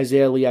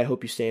 Isaiah Lee, I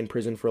hope you stay in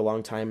prison for a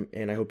long time,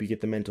 and I hope you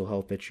get the mental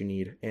health that you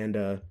need.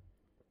 And,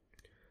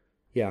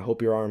 yeah, I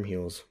hope your arm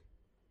heals.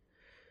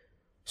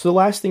 So the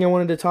last thing I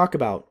wanted to talk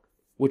about,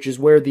 which is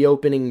where the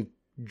opening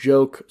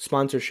joke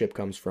sponsorship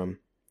comes from.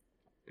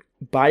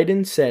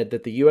 Biden said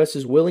that the U.S.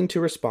 is willing to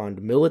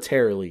respond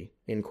militarily,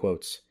 in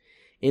quotes,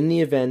 in the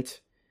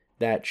event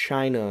that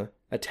China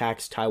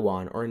attacks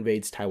Taiwan or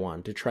invades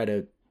Taiwan to try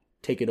to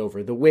take it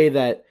over. The way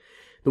that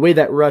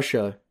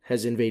Russia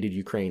has invaded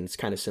Ukraine, it's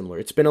kind of similar.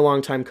 It's been a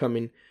long time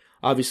coming.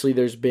 Obviously,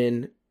 there's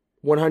been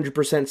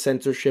 100%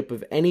 censorship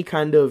of any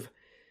kind of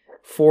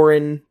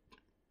foreign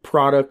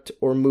product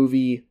or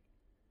movie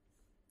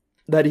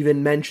that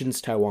even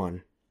mentions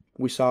Taiwan.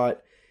 We saw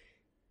it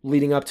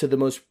leading up to the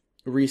most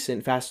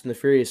recent Fast and the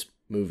Furious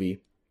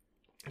movie.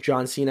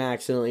 John Cena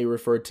accidentally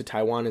referred to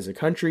Taiwan as a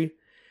country.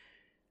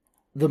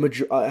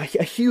 A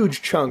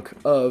huge chunk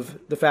of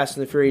the Fast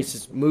and the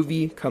Furious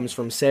movie comes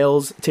from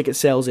ticket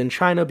sales in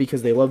China,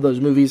 because they love those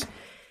movies.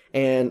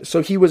 And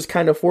so he was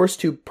kind of forced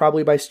to,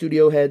 probably by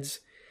studio heads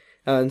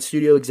and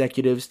studio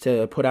executives,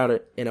 to put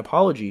out an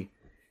apology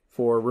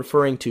for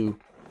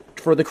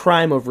the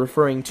crime of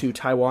referring to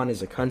Taiwan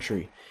as a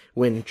country,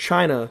 when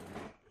China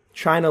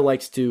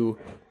likes to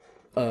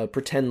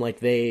pretend like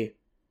they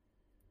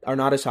are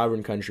not a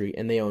sovereign country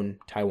and they own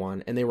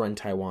Taiwan and they run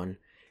Taiwan,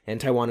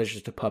 and Taiwan is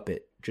just a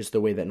puppet, just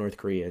the way that North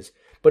Korea is.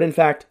 But in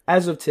fact,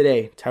 as of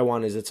today,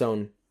 Taiwan is its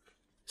own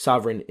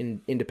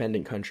sovereign,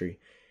 independent country.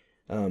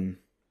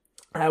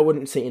 I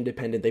wouldn't say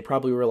independent. They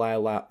probably rely a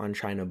lot on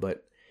China,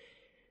 but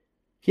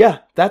yeah,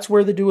 that's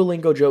where the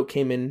Duolingo joke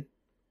came in.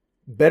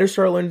 Better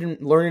start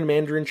learning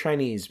Mandarin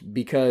Chinese,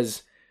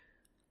 because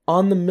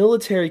on the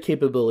military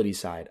capability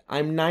side,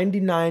 I'm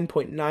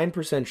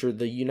 99.9% sure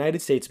the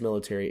United States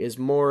military is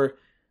more,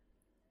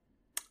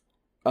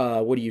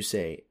 what do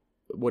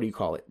you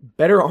call it?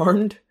 Better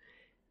armed.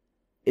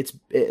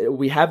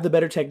 We have the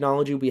better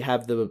technology. We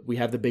have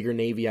the bigger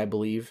navy, I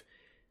believe.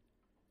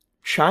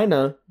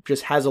 China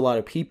just has a lot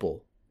of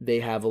people.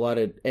 They have a lot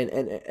of,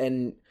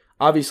 and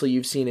obviously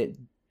you've seen it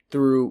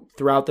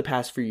throughout the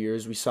past few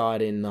years. We saw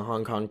it in the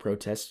Hong Kong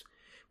protests.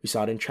 We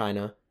saw it in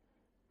China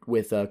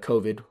with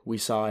COVID. We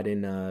saw it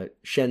in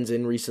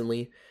Shenzhen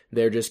recently.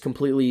 They're just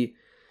completely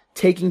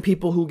taking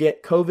people who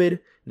get COVID.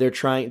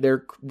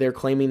 They're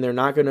claiming they're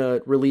not going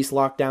to release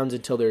lockdowns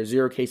until there are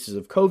 0 cases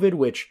of COVID,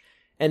 which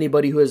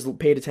anybody who has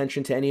paid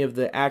attention to any of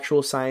the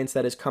actual science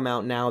that has come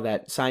out now,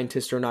 that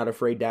scientists are not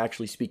afraid to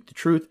actually speak the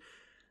truth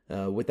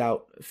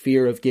without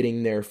fear of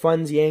getting their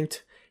funds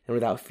yanked and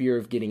without fear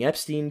of getting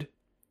Epsteined.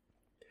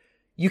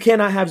 You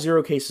cannot have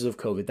 0 cases of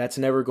COVID. That's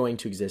never going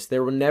to exist.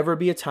 There will never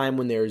be a time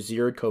when there are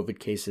 0 COVID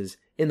cases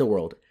in the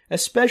world,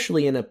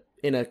 especially in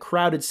a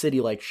crowded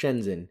city like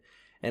Shenzhen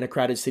and a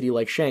crowded city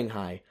like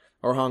Shanghai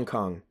or Hong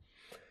Kong.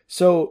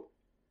 So,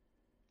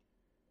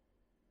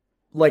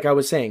 like I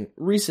was saying,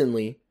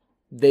 recently,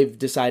 they've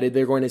decided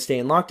they're going to stay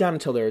in lockdown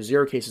until there are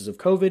 0 cases of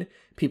COVID.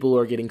 People who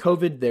are getting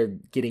COVID, they're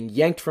getting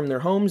yanked from their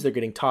homes. They're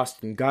getting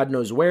tossed in God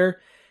knows where.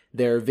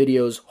 There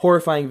are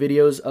horrifying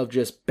videos of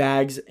just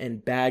bags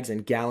and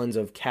gallons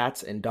of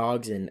cats and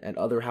dogs and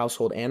other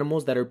household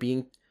animals that are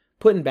being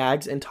put in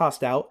bags and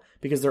tossed out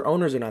because their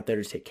owners are not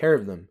there to take care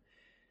of them.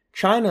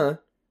 China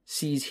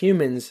sees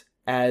humans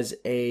as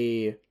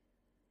a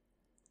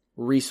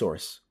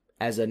resource,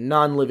 as a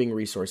non-living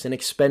resource, an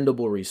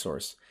expendable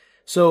resource.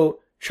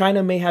 So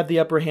China may have the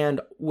upper hand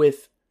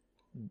with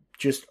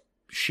just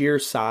sheer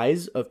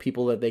size of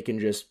people that they can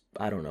just,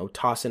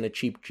 toss in a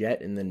cheap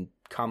jet and then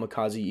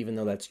kamikaze, even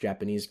though that's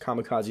Japanese,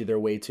 kamikaze their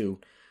way to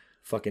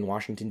fucking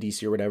Washington,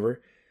 D.C. or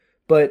whatever.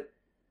 But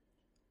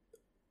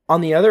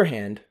on the other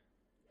hand,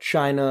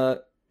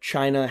 China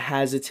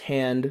has its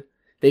hand.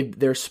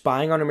 They're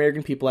spying on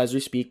American people as we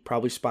speak,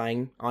 probably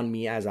spying on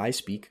me as I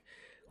speak.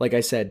 Like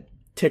I said,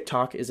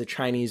 TikTok is a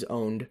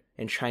Chinese-owned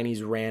and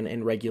Chinese-ran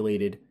and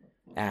regulated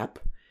app.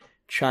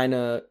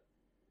 The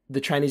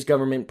Chinese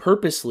government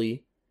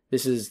purposely,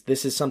 this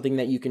is something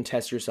that you can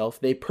test yourself.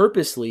 They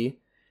purposely,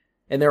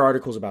 and there are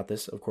articles about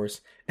this, of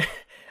course.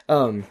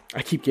 I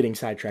keep getting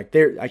sidetracked.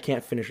 I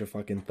can't finish a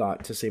fucking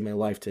thought to save my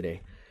life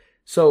today.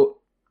 So,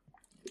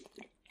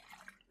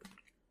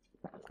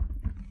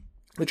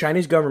 the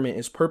Chinese government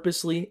is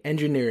purposely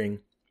engineering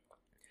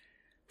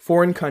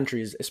foreign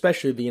countries,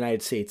 especially the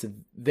United States,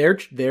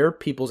 their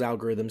people's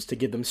algorithms to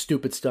give them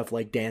stupid stuff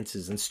like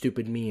dances and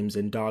stupid memes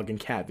and dog and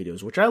cat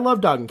videos, which I love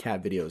dog and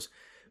cat videos,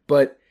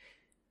 but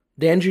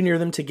they engineer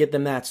them to get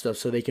them that stuff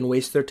so they can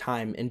waste their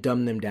time and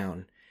dumb them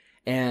down.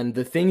 And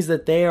the things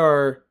that they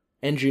are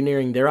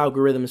engineering their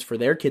algorithms for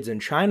their kids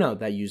in China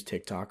that use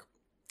TikTok,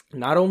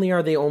 not only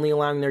are they only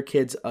allowing their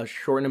kids a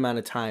certain amount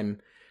of time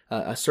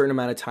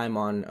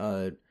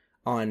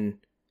on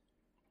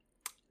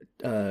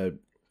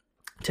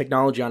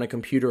technology on a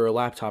computer or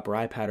laptop or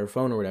iPad or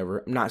phone or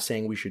whatever. I'm not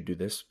saying we should do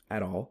this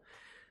at all,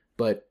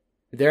 but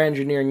they're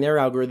engineering their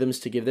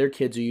algorithms to give their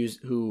kids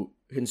who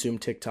consume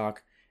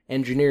TikTok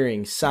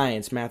engineering,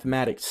 science,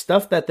 mathematics,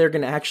 stuff that they're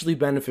going to actually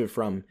benefit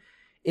from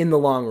in the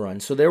long run.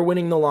 So they're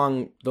winning the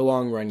long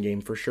run game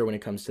for sure when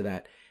it comes to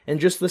that. And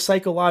just the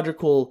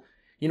psychological,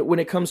 when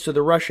it comes to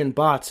the Russian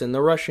bots and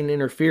the Russian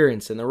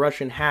interference and the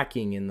Russian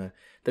hacking and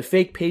the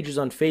fake pages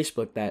on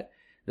Facebook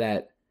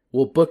that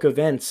will book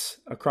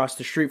events across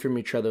the street from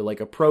each other, like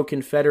a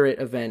pro-Confederate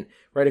event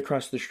right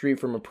across the street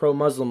from a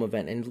pro-Muslim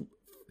event, and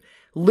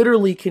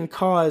literally can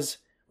cause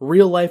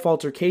real-life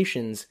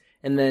altercations,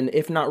 and then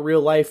if not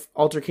real-life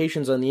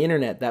altercations on the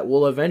internet, that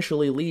will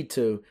eventually lead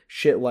to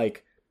shit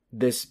like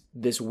this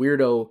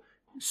weirdo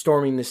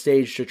storming the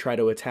stage to try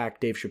to attack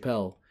Dave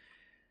Chappelle.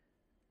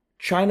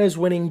 China's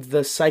winning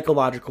the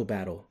psychological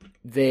battle.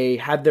 They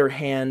had their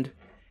hand,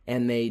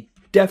 and they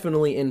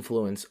definitely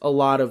influence a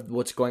lot of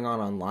what's going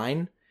on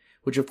online,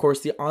 which of course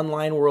the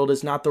online world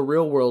is not the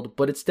real world,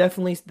 but it's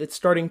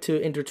starting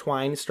to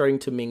intertwine, starting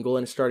to mingle,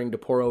 and starting to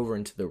pour over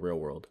into the real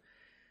world.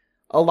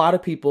 A lot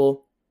of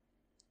people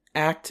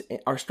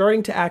are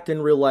starting to act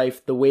in real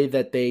life the way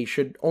that they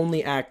should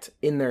only act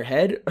in their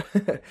head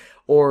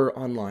or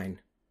online.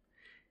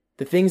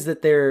 The things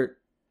that they're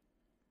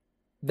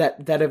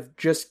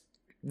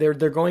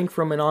going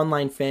from an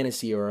online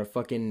fantasy or a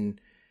fucking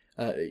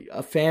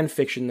a fan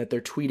fiction that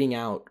they're tweeting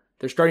out.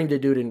 They're starting to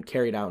do it and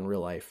carry it out in real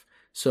life.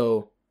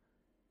 So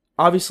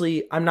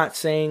obviously, I'm not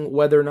saying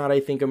whether or not I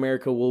think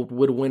America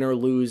would win or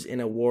lose in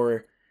a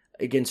war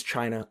against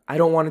China. I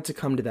don't want it to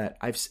come to that.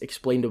 I've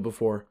explained it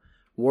before.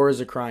 War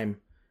is a crime.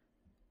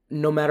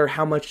 No matter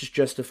how much is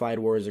justified,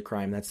 war is a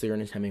crime. That's the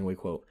Ernest Hemingway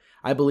quote.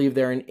 I believe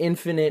there are an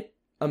infinite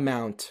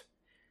amount,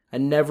 a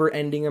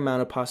never-ending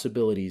amount of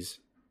possibilities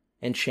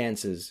and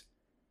chances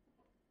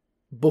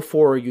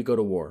before you go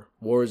to war.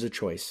 War is a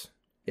choice.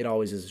 It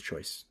always is a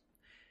choice.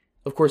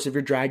 Of course, if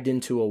you're dragged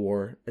into a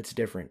war, it's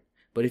different.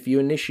 But if you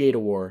initiate a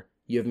war,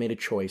 you have made a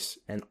choice,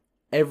 and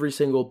every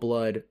single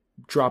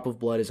drop of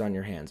blood is on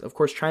your hands. Of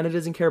course, China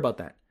doesn't care about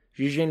that.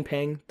 Xi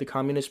Jinping, the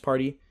Communist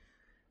Party,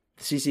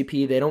 the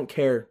CCP, they don't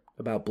care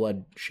about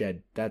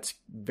bloodshed. That's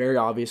very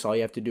obvious. All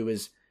you have to do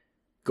is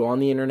go on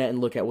the internet and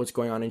look at what's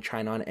going on in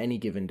China on any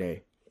given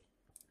day.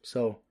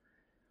 So,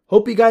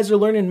 hope you guys are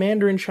learning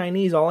Mandarin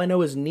Chinese. All I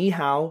know is ni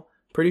hao.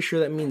 Pretty sure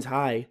that means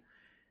hi.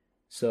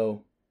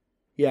 So,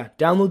 yeah,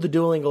 download the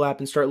Duolingo app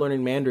and start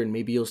learning Mandarin.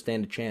 Maybe you'll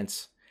stand a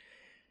chance.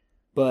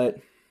 But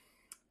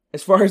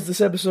as far as this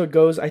episode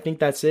goes, I think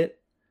that's it.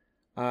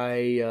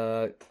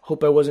 I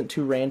hope I wasn't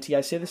too ranty.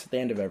 I say this at the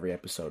end of every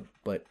episode,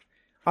 but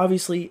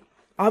obviously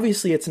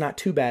it's not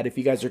too bad if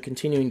you guys are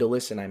continuing to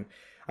listen.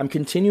 I'm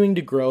continuing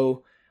to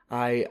grow.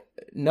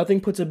 Nothing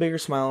puts a bigger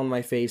smile on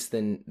my face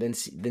than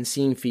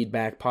seeing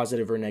feedback,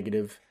 positive or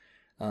negative.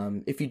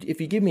 If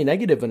you give me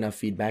negative enough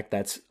feedback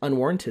that's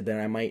unwarranted, then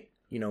I might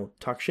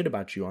talk shit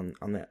about you on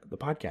the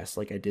podcast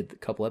like I did a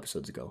couple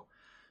episodes ago.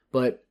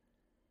 But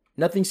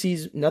nothing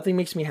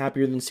makes me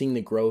happier than seeing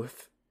the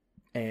growth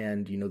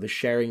and the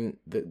sharing,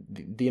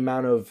 the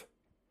amount of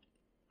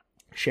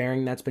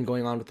sharing that's been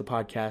going on with the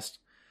podcast.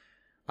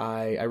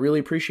 I really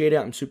appreciate it.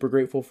 I'm super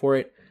grateful for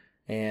it.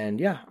 And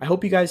yeah, I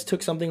hope you guys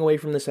took something away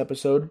from this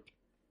episode.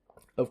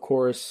 Of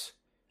course,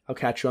 I'll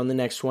catch you on the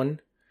next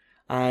one.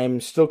 I'm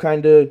still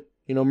kind of,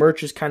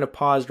 merch is kind of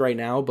paused right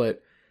now,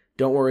 but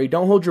don't worry.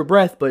 Don't hold your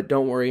breath, but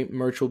don't worry.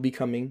 Merch will be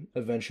coming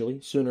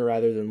eventually, sooner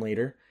rather than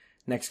later.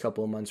 Next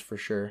couple of months for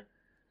sure.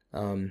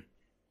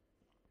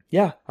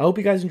 Yeah, I hope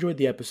you guys enjoyed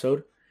the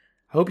episode.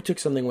 I hope you took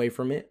something away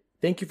from it.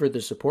 Thank you for the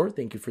support.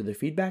 Thank you for the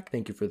feedback.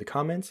 Thank you for the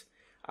comments.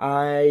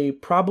 I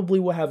probably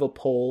will have a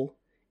poll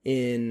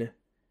in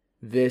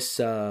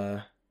this,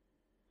 I'll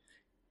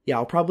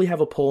probably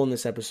have a poll in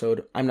this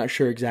episode. I'm not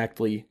sure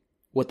exactly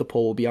what the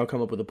poll will be. I'll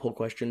come up with a poll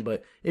question,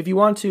 but if you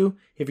want to,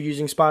 if you're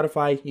using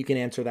Spotify, you can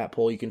answer that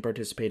poll. You can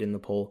participate in the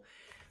poll.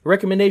 The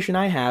recommendation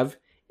I have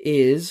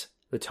is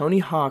the Tony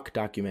Hawk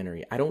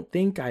documentary. I don't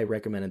think I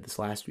recommended this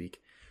last week.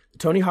 The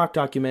Tony Hawk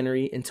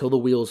documentary, Until the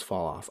Wheels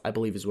Fall Off, I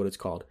believe is what it's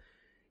called.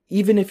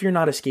 Even if you're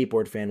not a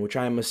skateboard fan, which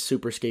I am a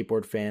super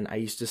skateboard fan, I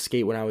used to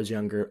skate when I was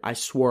younger. I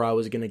swore I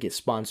was going to get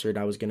sponsored.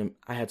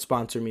 I had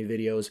sponsor me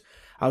videos.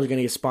 I was going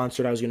to get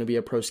sponsored. I was going to be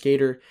a pro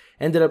skater.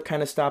 Ended up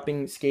kind of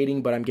stopping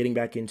skating, but I'm getting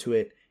back into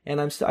it.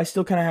 And I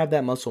still kind of have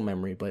that muscle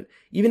memory. But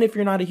even if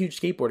you're not a huge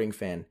skateboarding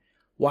fan,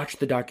 watch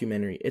the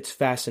documentary. It's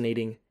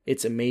fascinating.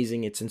 It's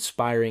amazing. It's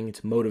inspiring.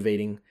 It's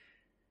motivating.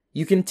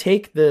 You can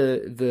take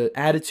the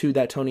attitude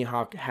that Tony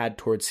Hawk had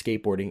towards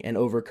skateboarding and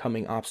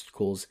overcoming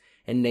obstacles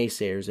and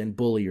naysayers and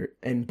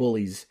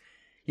bullies.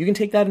 You can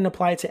take that and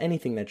apply it to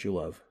anything that you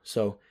love.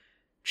 So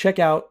check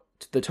out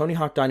the Tony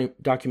Hawk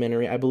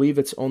documentary. I believe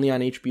it's only on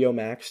HBO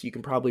Max. You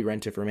can probably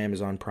rent it from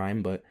Amazon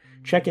Prime, but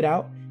check it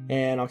out,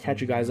 and I'll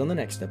catch you guys on the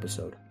next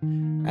episode.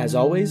 As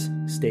always,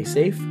 stay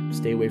safe,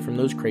 stay away from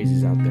those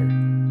crazies out there.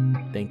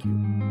 Thank you.